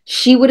right,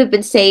 she would have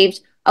been saved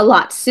a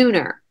lot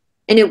sooner.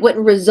 And it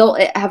wouldn't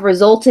have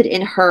resulted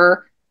in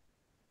her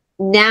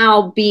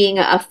now being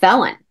a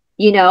felon.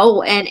 And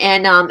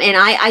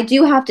I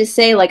do have to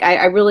say, like,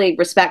 I really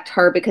respect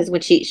her, because when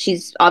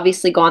she's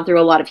obviously gone through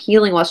a lot of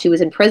healing while she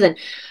was in prison.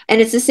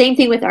 And it's the same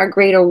thing with our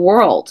greater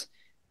world.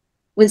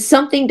 When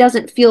something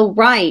doesn't feel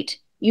right,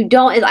 you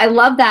don't. I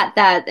love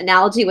that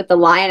analogy with the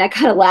lion. I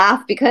kind of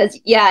laugh because,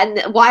 yeah, in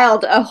the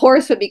wild, a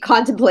horse would be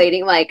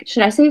contemplating, like,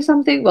 should I say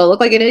something? Will I look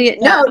like an idiot?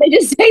 No, they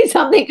just say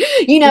something,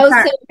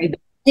 Exactly. So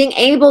being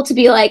able to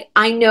be like,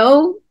 I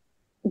know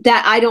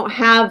that I don't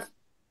have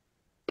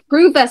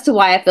proof as to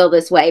why I feel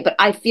this way, but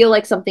I feel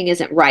like something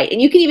isn't right. And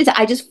you can even say,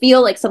 I just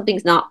feel like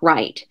something's not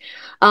right.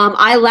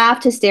 I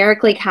laughed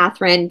hysterically,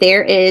 Catherine.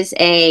 There is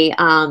a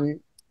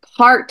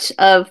part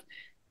of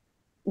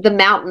the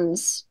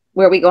mountains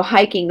where we go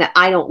hiking that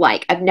I don't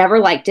like. I've never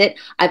liked it.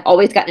 I've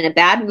always gotten in a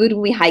bad mood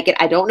when we hike it.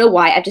 I don't know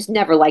why. I've just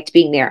never liked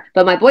being there.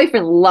 But my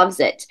boyfriend loves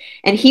it.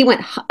 And he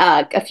went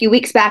a few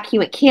weeks back, he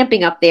went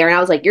camping up there. And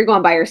I was like, you're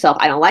going by yourself.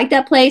 I don't like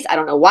that place. I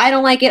don't know why I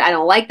don't like it. I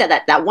don't like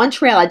that one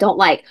trail I don't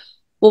like.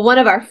 Well, one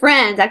of our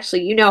friends,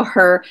 actually,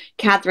 her,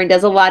 Catherine,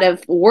 does a lot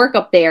of work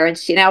up there. And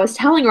I was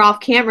telling her off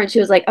camera, and she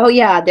was like, oh,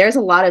 yeah, there's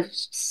a lot of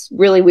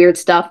really weird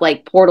stuff,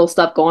 like portal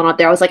stuff going on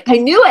there. I was like, I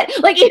knew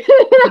it. Like,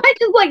 I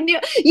just like knew,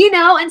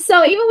 and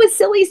so even with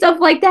silly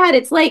stuff like that,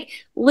 it's like,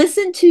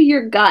 listen to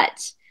your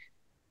gut.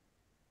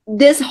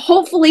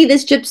 Hopefully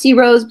this Gypsy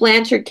Rose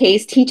Blanchard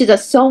case teaches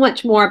us so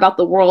much more about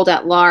the world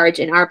at large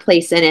and our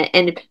place in it,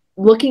 and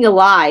looking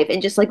alive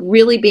and just like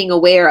really being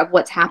aware of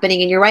what's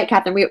happening. And you're right,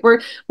 Catherine,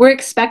 we're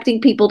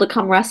expecting people to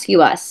come rescue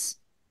us.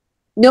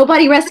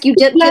 Nobody rescued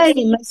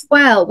Gypsy as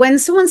well. When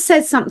someone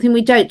says something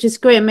we don't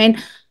disagree, I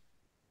mean,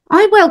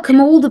 I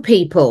welcome all the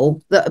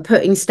people that are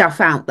putting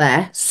stuff out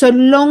there, so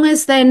long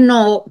as they're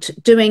not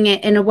doing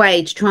it in a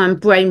way to try and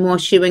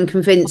brainwash you and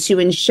convince you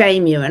and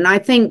shame you. And I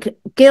think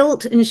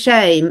guilt and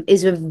shame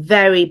is a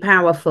very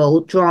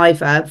powerful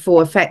driver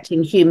for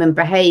affecting human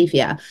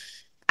behavior.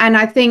 And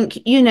I think,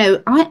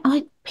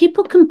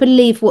 people can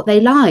believe what they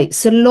like,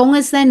 so long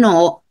as they're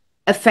not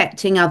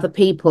affecting other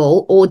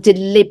people or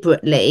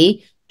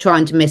deliberately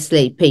trying to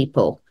mislead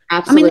people.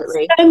 Absolutely. I mean,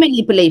 there's so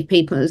many belief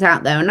people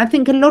out there. And I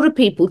think a lot of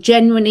people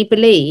genuinely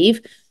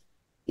believe,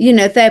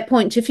 their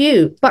point of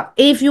view. But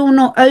if you're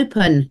not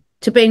open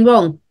to being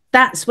wrong,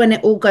 that's when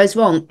it all goes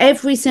wrong.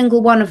 Every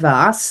single one of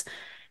us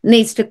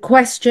needs to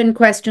question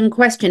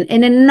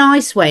in a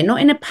nice way,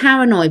 not in a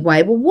paranoid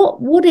way. Well,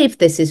 what if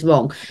this is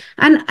wrong?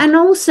 And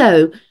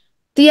also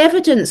the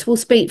evidence will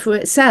speak for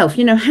itself.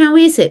 How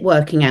is it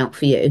working out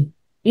for you?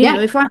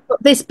 If I've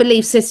got this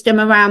belief system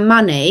around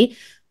money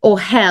or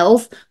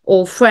health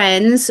or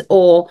friends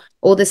or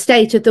the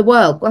state of the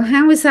world, well,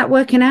 how is that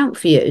working out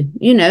for you?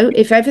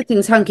 If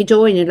everything's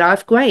hunky-dory in your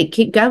life, great,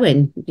 keep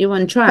going, you're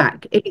on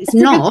track. If it's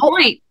not,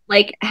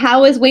 like,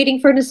 how is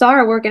waiting for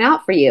Nasara working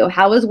out for you?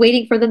 How is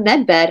waiting for the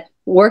med bed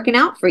working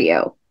out for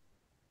you?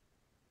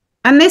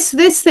 And this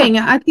thing,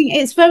 I think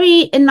it's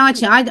very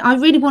enlightening. I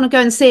really want to go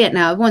and see it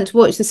now. I want to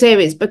watch the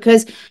series,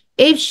 because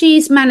if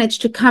she's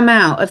managed to come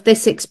out of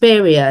this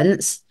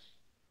experience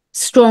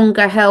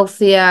stronger,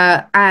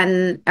 healthier,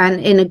 and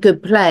in a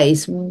good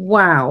place,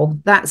 wow,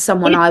 that's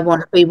someone I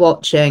want to be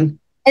watching.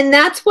 And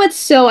that's what's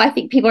so, I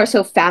think people are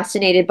so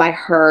fascinated by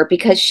her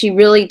because she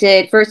really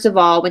did. First of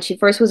all, when she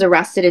first was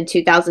arrested in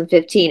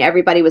 2015,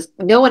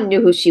 no one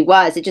knew who she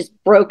was. It just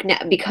broke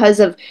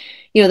because of,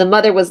 the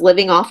mother was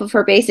living off of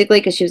her basically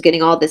because she was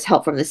getting all this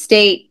help from the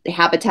state. The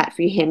Habitat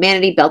for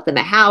Humanity built them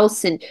a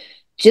house, and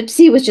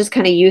Gypsy was just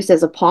kind of used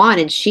as a pawn,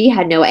 and she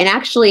had no, and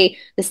actually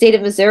the state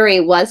of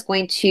Missouri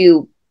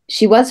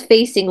she was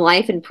facing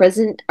life in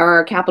prison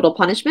or capital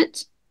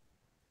punishment.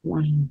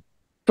 Wow.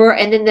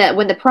 And then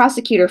when the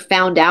prosecutor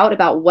found out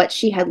about what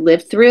she had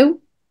lived through,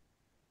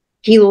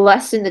 he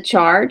lessened the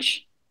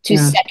charge to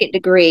second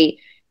degree,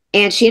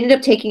 and she ended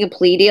up taking a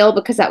plea deal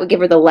because that would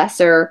give her the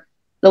lesser,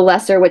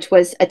 which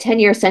was a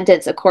 10-year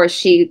sentence. Of course,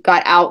 she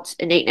got out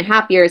in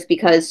 8.5 years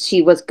because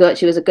she was good.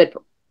 She was a good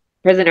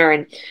prisoner,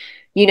 and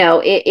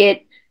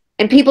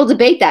and people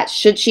debate that.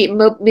 Should she?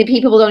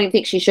 People don't even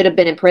think she should have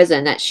been in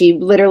prison. That she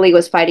literally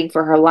was fighting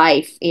for her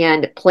life,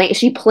 and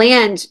she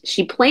planned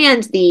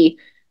the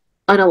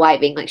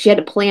unaliving. Like she had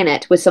to plan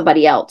it with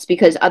somebody else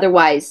because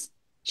otherwise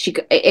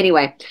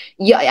anyway.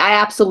 Yeah, I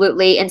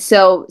absolutely. And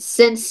so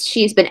since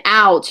she's been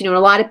out, a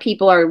lot of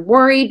people are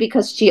worried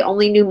because she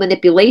only knew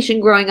manipulation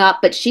growing up,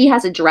 but she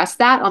has addressed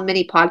that on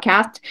many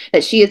podcasts,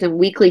 that she is in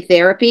weekly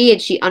therapy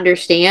and she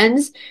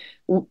understands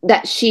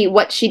that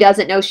what she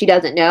doesn't know, she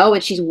doesn't know.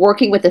 And she's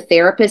working with a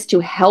therapist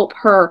to help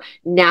her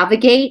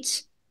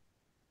navigate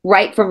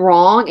right from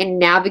wrong and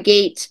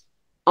navigate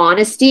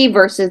honesty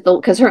versus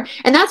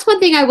and that's one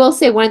thing I will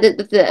say. One of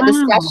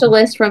the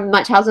specialists from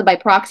Munchausen by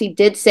proxy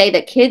did say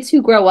that kids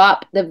who grow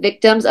up the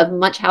victims of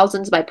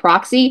Munchausen's by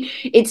proxy,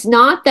 it's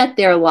not that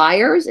they're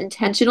liars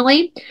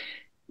intentionally.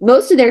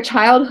 Most of their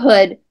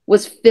childhood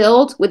was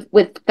filled with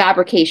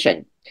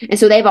fabrication, and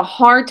so they have a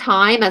hard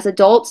time as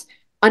adults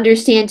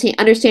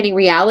understanding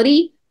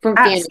reality from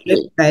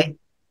fantasy.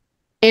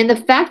 And the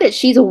fact that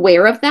she's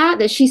aware of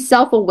that she's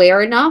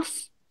self-aware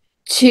enough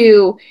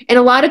and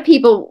a lot of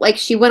people, like,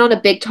 she went on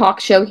a big talk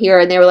show here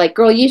and they were like,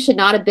 girl, you should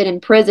not have been in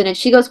prison. And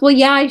she goes, well,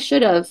 yeah, I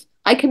should have.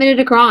 I committed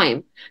a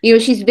crime.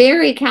 She's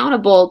very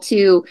accountable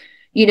to,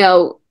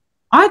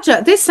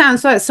 this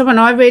sounds like someone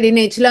I really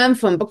need to learn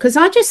from, because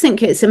I just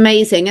think it's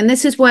amazing. And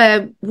this is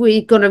where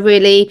we've got to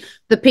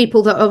the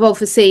people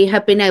that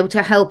have been able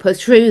to help her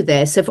through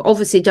this have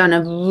obviously done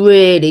a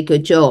really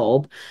good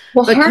job.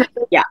 Well,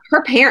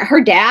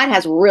 her dad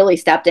has really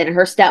stepped in, and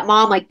her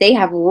stepmom, like, they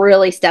have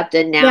really stepped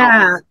in now.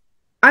 Yeah.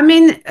 I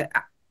mean,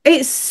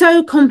 it's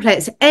so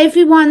complex.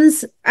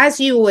 Everyone's, as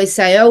you always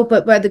say, oh,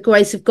 but by the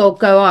grace of God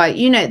go I,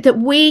 that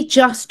we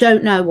just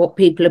don't know what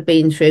people have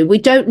been through. We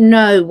don't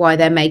know why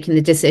they're making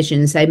the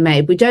decisions they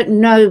made. We don't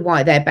know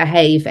why they're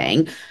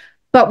behaving,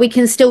 but we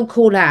can still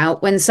call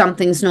out when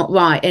something's not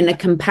right in a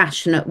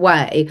compassionate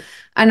way.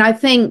 And I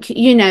think,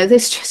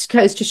 this just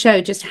goes to show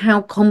just how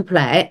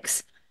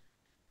complex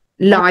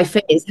life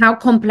is, how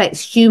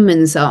complex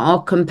humans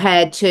are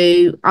compared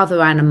to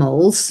other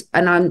animals.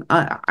 And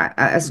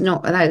that's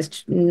not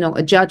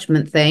a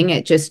judgment thing.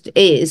 It just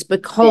is,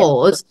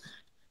 because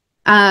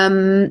we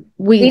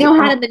know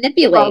how to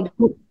manipulate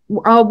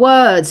our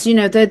words.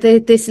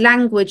 This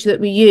language that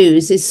we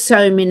use is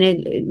so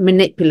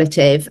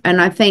manipulative.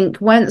 And I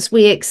think once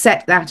we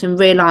accept that and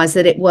realize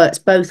that it works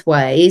both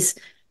ways,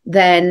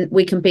 then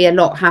we can be a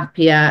lot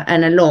happier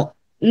and a lot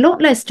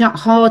less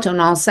hard on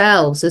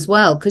ourselves as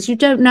well, because you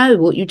don't know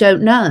what you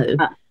don't know.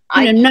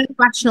 No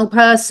rational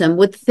person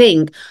would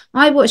think.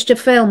 I watched a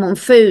film on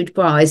food,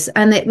 Bryce,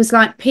 and it was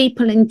like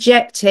people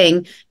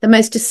injecting the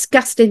most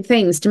disgusting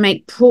things to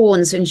make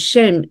prawns and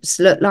shrimps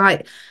look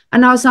like,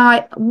 and I was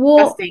like,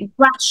 what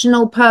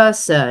rational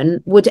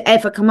person would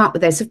ever come up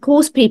with this? Of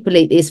course people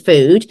eat this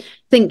food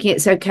thinking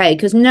it's okay,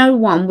 because no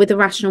one with a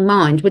rational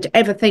mind would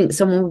ever think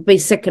someone would be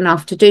sick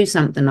enough to do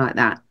something like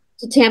that,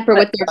 to tamper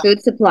with their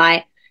food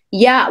supply.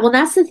 Yeah, well,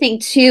 that's the thing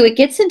too. It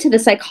gets into the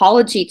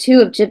psychology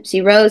too of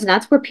Gypsy Rose, and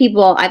that's where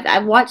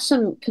I've watched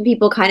some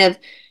people kind of,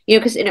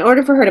 because in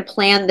order for her to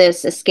plan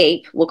this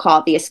escape, we'll call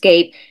it the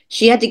escape,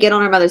 she had to get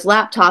on her mother's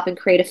laptop and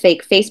create a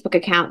fake Facebook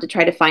account to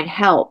try to find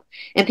help.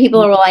 And people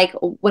were like,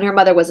 when her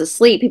mother was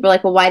asleep, people are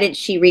like, well, why didn't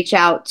she reach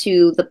out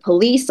to the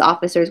police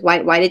officers?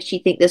 Why did she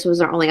think this was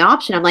her only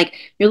option? I'm like,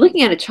 you're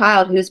looking at a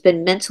child who's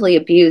been mentally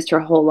abused her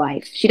whole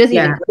life. She doesn't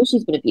even know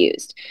she's been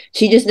abused.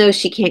 She just knows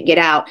she can't get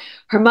out.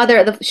 Her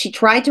mother, she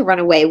tried to run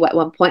away at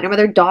one point. Her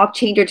mother dog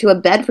chained her to a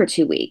bed for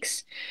 2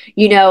 weeks.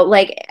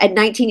 Like at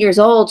 19 years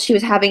old, she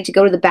was having to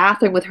go to the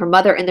bathroom with her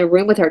mother in the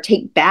room with her,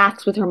 take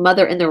baths with her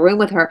mother in the room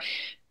with her.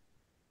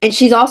 And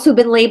she's also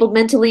been labeled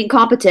mentally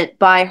incompetent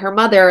by her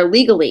mother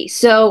legally.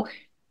 So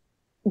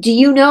do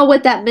you know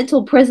what that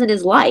mental prison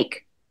is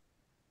like?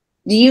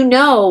 Do you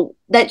know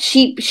that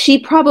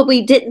she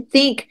probably didn't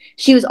think,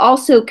 she was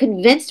also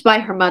convinced by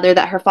her mother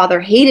that her father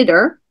hated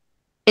her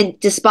and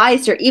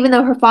despised her, even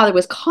though her father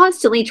was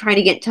constantly trying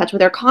to get in touch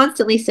with her,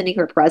 constantly sending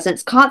her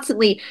presents,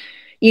 constantly,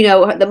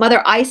 the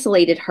mother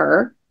isolated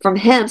her from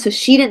him. So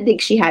she didn't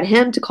think she had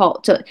him to call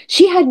to.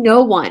 She had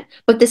no one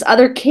but this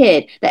other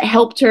kid that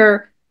helped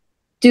her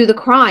do the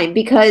crime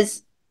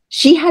because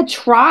she had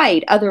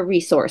tried other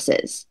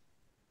resources.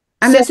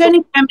 And So there's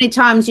only how many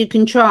times you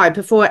can try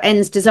before it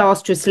ends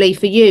disastrously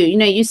for you. You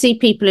know, you see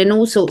people in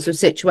all sorts of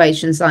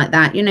situations like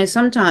that. You know,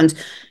 sometimes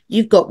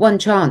you've got one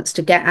chance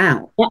to get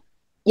out. yep,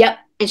 yep.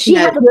 And You she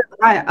know, had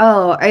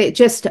to it's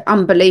just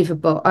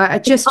unbelievable. I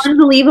just,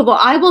 unbelievable.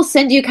 I will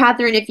send you,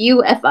 Catherine, if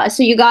you if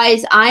so you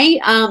guys,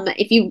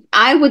 if you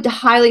I would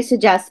highly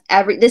suggest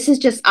this is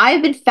just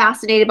I've been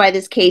fascinated by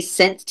this case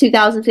since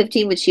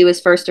 2015 when she was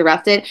first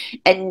arrested,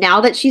 and now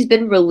that she's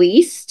been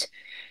released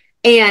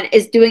and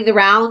is doing the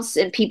rounds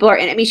and people are,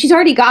 and I mean she's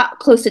already got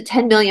close to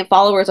 10 million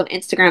followers on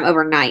Instagram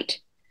overnight.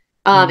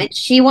 And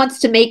she wants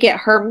to make it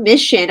her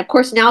mission. Of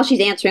course, now she's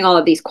answering all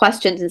of these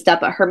questions and stuff,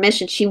 but her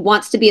mission, she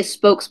wants to be a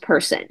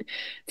spokesperson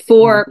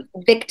for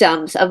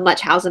victims of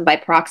Munchausen by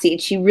proxy.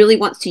 And she really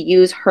wants to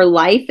use her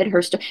life and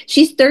her story.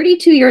 She's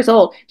 32 years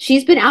old.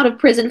 She's been out of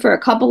prison for a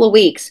couple of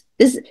weeks.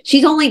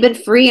 She's only been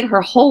free in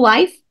her whole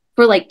life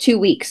for like 2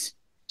 weeks.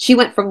 She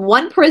went from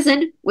one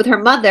prison with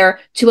her mother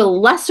to a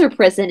lesser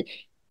prison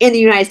in the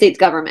United States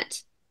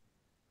government.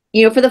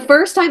 You know, for the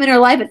first time in her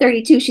life at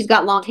 32, she's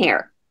got long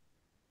hair.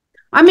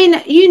 I mean,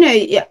 you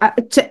know,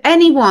 to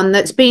anyone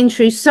that's been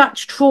through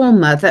such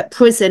trauma that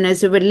prison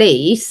is a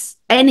release,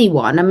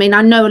 anyone, I mean,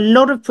 I know a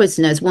lot of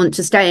prisoners want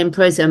to stay in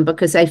prison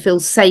because they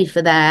feel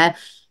safer there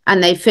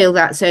and they feel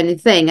that's the only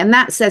thing. And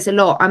that says a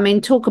lot. I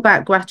mean, talk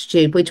about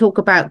gratitude. We talk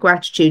about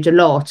gratitude a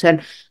lot.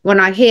 And when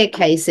I hear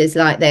cases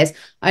like this,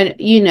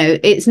 you know,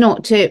 it's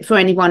not for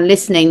anyone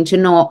listening to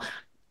not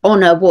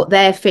honor what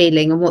they're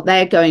feeling and what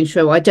they're going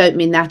through. I don't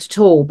mean that at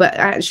all, but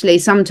actually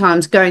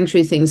sometimes going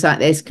through things like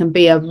this can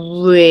be a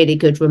really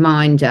good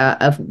reminder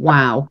of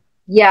wow.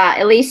 Yeah,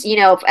 at least, you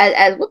know,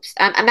 whoops,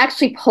 I'm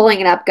actually pulling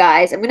it up,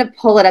 guys. I'm going to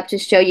pull it up to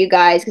show you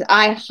guys because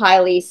I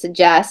highly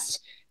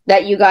suggest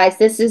that you guys,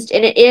 this is,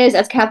 and it is,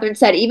 as Catherine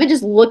said, even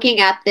just looking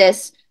at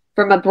this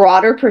from a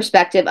broader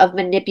perspective of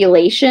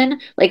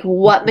manipulation, like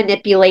what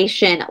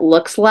manipulation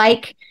looks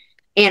like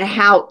and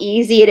how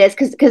easy it is.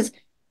 Because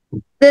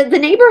the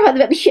neighborhood,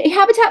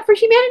 Habitat for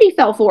Humanity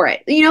fell for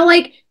it. You know,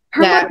 like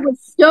her mother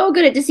was so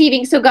good at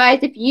deceiving. So guys,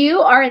 if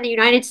you are in the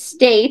United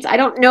States, I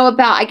don't know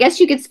about, I guess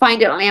you could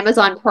find it on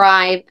Amazon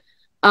Prime.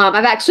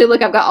 I've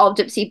got all of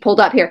Gypsy pulled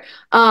up here.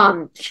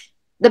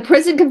 The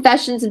Prison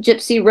Confessions of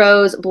Gypsy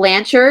Rose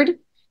Blanchard.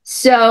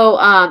 So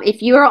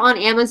if you are on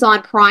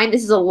Amazon Prime,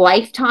 this is a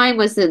Lifetime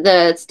was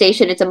the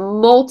station. It's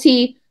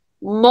a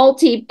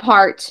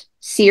multi-part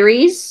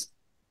series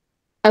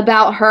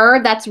about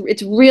her.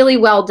 It's really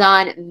well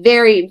done,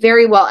 very,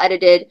 very well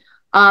edited.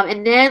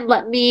 And then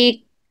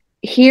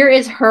here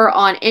is her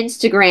on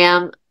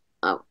Instagram.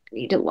 Oh, I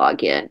need to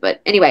log in.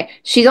 But anyway,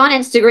 she's on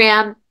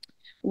Instagram.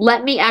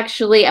 I'm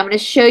going to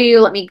show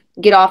you, let me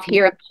get off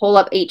here and pull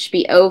up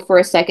HBO for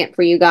a second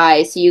for you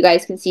guys so you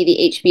guys can see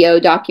the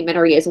HBO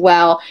documentary as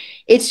well.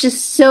 It's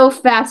just so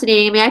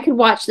fascinating. I mean, I could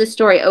watch this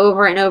story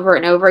over and over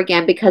and over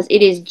again because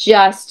it is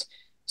just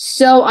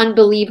so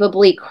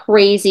unbelievably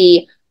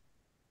crazy.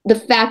 The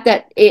fact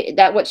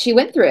that what she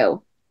went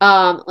through.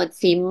 Let's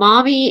see,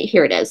 Mommy,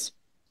 here it is.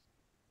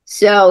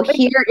 So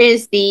here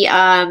is the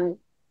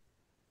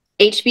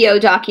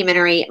HBO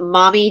documentary,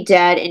 Mommy,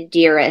 Dead, and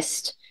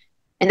Dearest.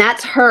 And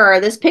that's her.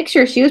 This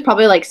picture, she was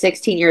probably like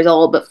 16 years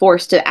old, but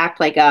forced to act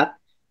like a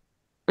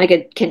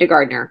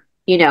kindergartner,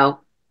 you know.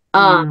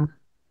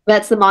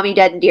 That's the Mommy,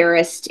 Dead, and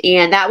Dearest.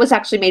 And that was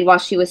actually made while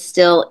she was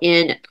still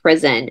in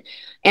prison.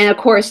 And of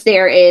course,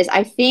 there is,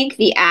 I think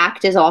The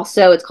Act is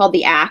also, it's called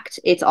The Act.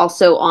 It's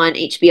also on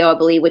HBO, I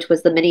believe, which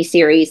was the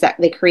miniseries that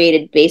they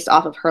created based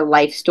off of her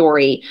life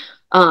story,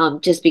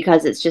 just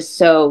because it's just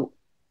so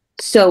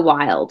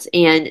wild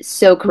and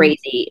so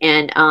crazy.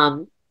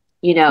 And,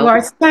 you know.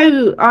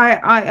 Well,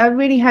 I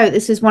really hope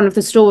this is one of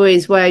the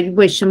stories where you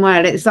wish them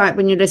well. It's like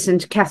when you listen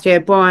to Kathy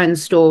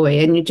O'Brien's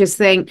story and you just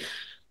think,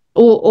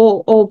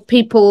 or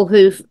people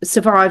who've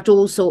survived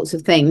all sorts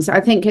of things. I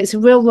think it's a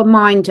real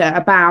reminder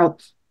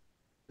about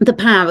the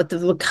power of the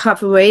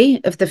recovery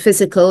of the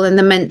physical and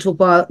the mental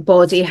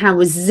body, how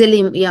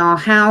resilient we are,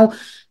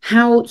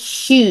 how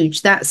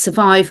huge that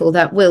survival,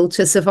 that will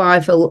to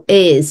survival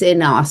is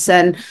in us.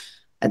 And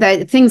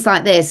things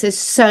like this, there's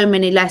so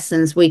many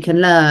lessons we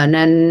can learn.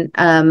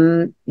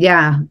 And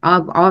yeah,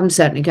 I'm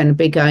certainly going to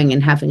be going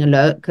and having a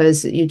look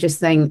because you just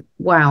think,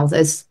 wow,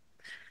 there's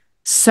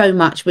so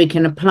much we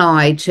can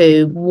apply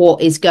to what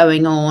is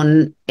going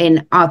on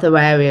in other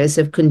areas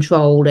of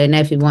control in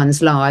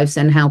everyone's lives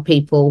and how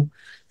people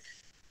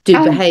do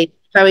behave in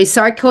a very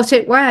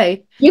psychotic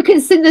way. You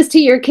can send this to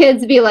your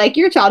kids and be like,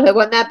 your childhood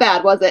wasn't that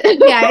bad, was it?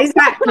 Yeah,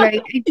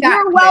 exactly.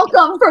 You're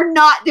welcome for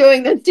not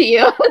doing this to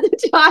you as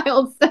a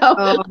child.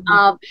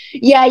 So,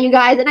 yeah, you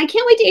guys, and I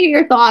can't wait to hear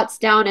your thoughts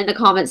down in the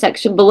comment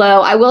section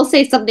below. I will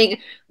say something,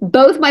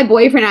 both my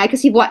boyfriend and I,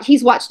 because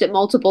he's watched it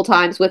multiple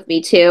times with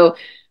me too.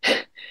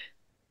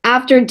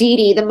 After Dee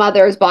Dee, the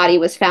mother's body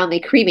was found, they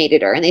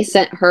cremated her and they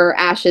sent her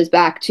ashes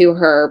back to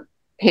her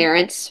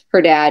parents,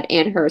 her dad,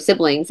 and her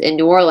siblings in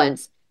New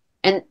Orleans.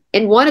 And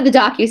in one of the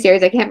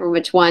docuseries, I can't remember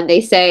which one, they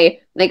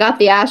say they got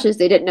the ashes,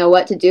 they didn't know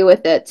what to do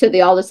with it, so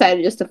they all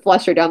decided just to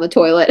flush her down the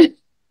toilet.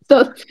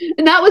 So,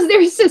 and that was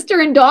their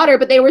sister and daughter,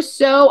 but they were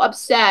so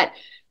upset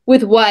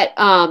with what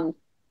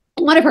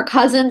one of her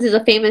cousins is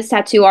a famous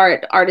tattoo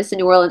artist in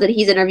New Orleans, and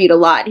he's interviewed a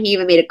lot. And he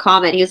even made a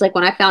comment. He was like,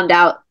 when I found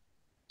out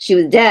she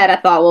was dead, I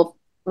thought, well,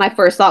 my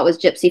first thought was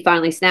Gypsy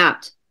finally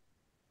snapped.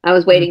 I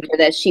was waiting for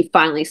this. She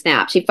finally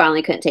snapped. She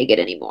finally couldn't take it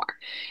anymore.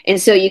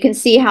 And so you can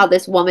see how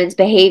this woman's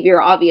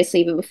behavior,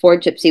 obviously, even before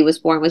Gypsy was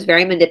born, was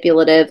very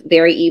manipulative,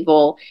 very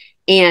evil.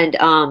 And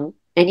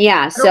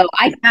yeah, so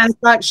I sounds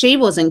like she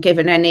wasn't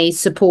given any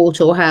support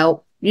or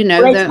help. You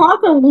know, they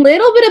talk a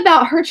little bit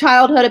about her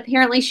childhood.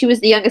 Apparently, she was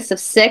the youngest of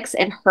 6,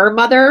 and her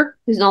mother,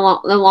 who's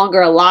no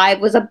longer alive,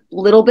 was a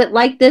little bit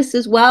like this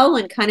as well,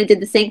 and kind of did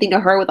the same thing to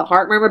her with a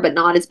heart murmur, but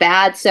not as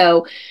bad.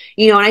 So,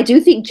 you know, and I do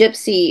think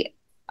Gypsy,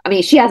 I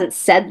mean, she hasn't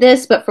said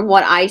this, but from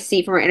what I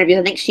see from her interviews,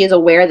 I think she is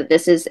aware that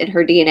this is in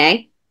her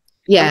DNA.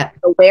 Yeah.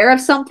 Aware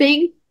of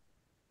something.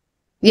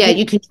 Yeah,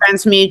 you can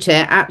transmute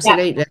it.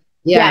 Absolutely.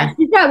 Yeah.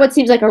 She's got what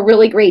seems like a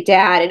really great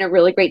dad and a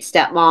really great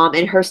stepmom,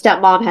 and her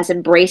stepmom has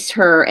embraced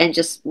her and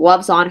just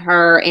loves on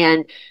her.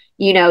 And,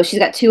 you know, she's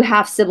got 2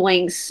 half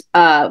siblings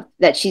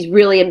that she's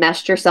really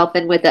enmeshed herself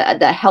in with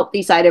the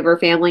healthy side of her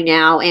family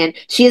now. And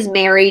she is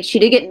married. She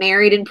did get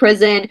married in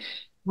prison.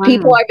 Wow.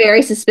 People are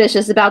very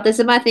suspicious about this.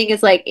 And my thing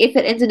is, like, if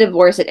it ends in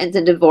divorce, it ends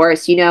in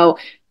divorce. You know,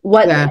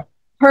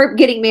 her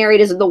getting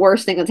married isn't the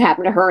worst thing that's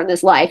happened to her in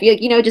this life.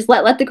 You know, just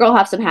let the girl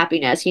have some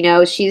happiness. You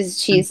know,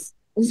 she's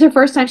this is her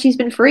first time she's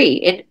been free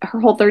in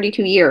her whole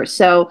 32 years.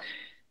 So,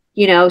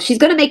 you know, she's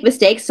going to make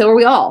mistakes. So are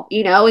we all,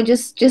 you know, and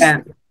just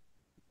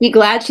be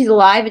glad she's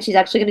alive, and she's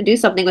actually going to do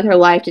something with her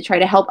life to try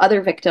to help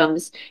other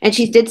victims. And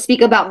she did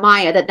speak about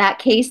Maya, that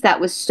case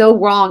that was so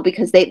wrong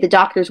because the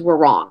doctors were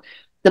wrong.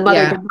 The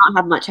mother did not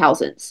have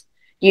Munchausens,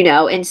 you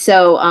know, and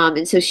so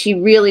she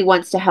really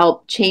wants to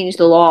help change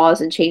the laws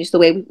and change the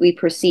way we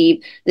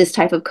perceive this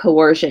type of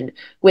coercion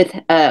with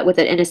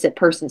an innocent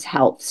person's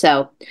health.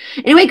 So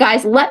anyway,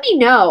 guys, let me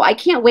know. I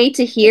can't wait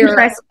to hear.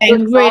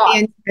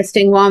 Really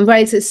interesting one.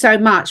 Raises so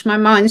much. My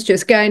mind's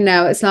just going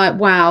now. It's like,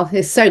 wow,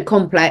 it's so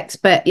complex,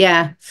 but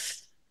yeah.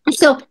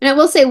 So, and I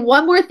will say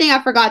one more thing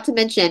I forgot to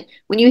mention.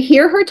 When you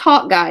hear her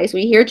talk, guys,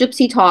 when you hear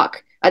Gypsy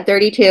talk at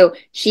 32,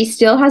 she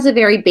still has a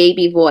very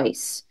baby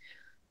voice.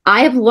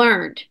 I have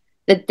learned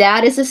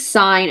that is a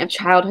sign of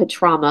childhood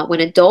trauma. When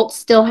adults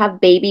still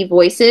have baby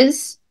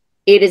voices,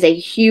 it is a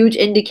huge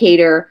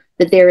indicator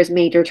that there is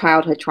major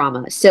childhood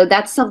trauma. So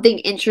that's something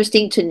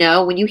interesting to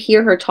know. When you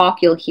hear her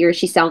talk, you'll hear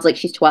she sounds like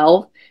she's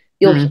 12.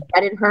 You'll hear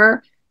that in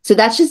her. So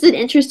that's just an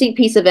interesting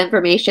piece of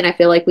information I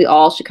feel like we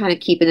all should kind of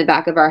keep in the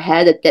back of our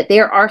head, that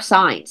there are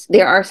signs.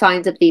 There are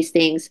signs of these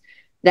things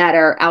that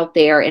are out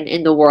there and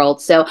in the world.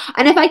 So,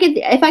 and if I can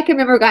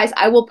remember, guys,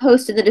 I will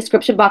post in the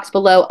description box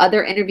below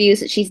other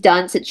interviews that she's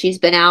done since she's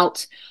been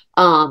out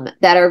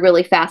that are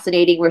really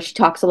fascinating, where she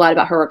talks a lot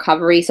about her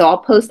recovery. So I'll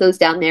post those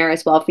down there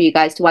as well for you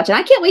guys to watch. And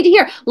I can't wait to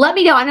hear. Let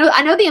me know.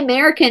 I know the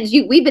Americans,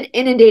 we've been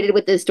inundated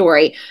with this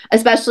story,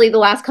 especially the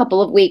last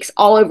couple of weeks,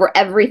 all over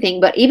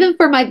everything. But even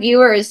for my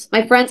viewers,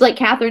 my friends like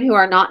Catherine who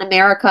are not in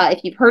America,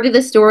 if you've heard of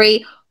this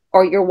story,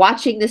 or you're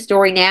watching this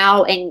story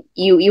now and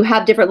you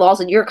have different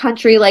laws in your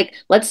country, like,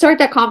 let's start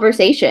that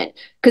conversation.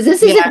 Because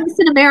this isn't just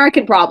an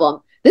American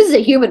problem. This is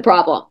a human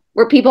problem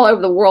where people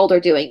over the world are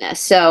doing this.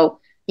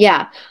 So,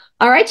 yeah.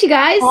 All right, you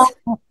guys.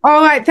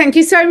 All right. Thank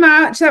you so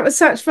much. That was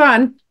such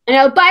fun. I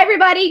know. Bye,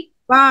 everybody.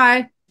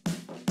 Bye.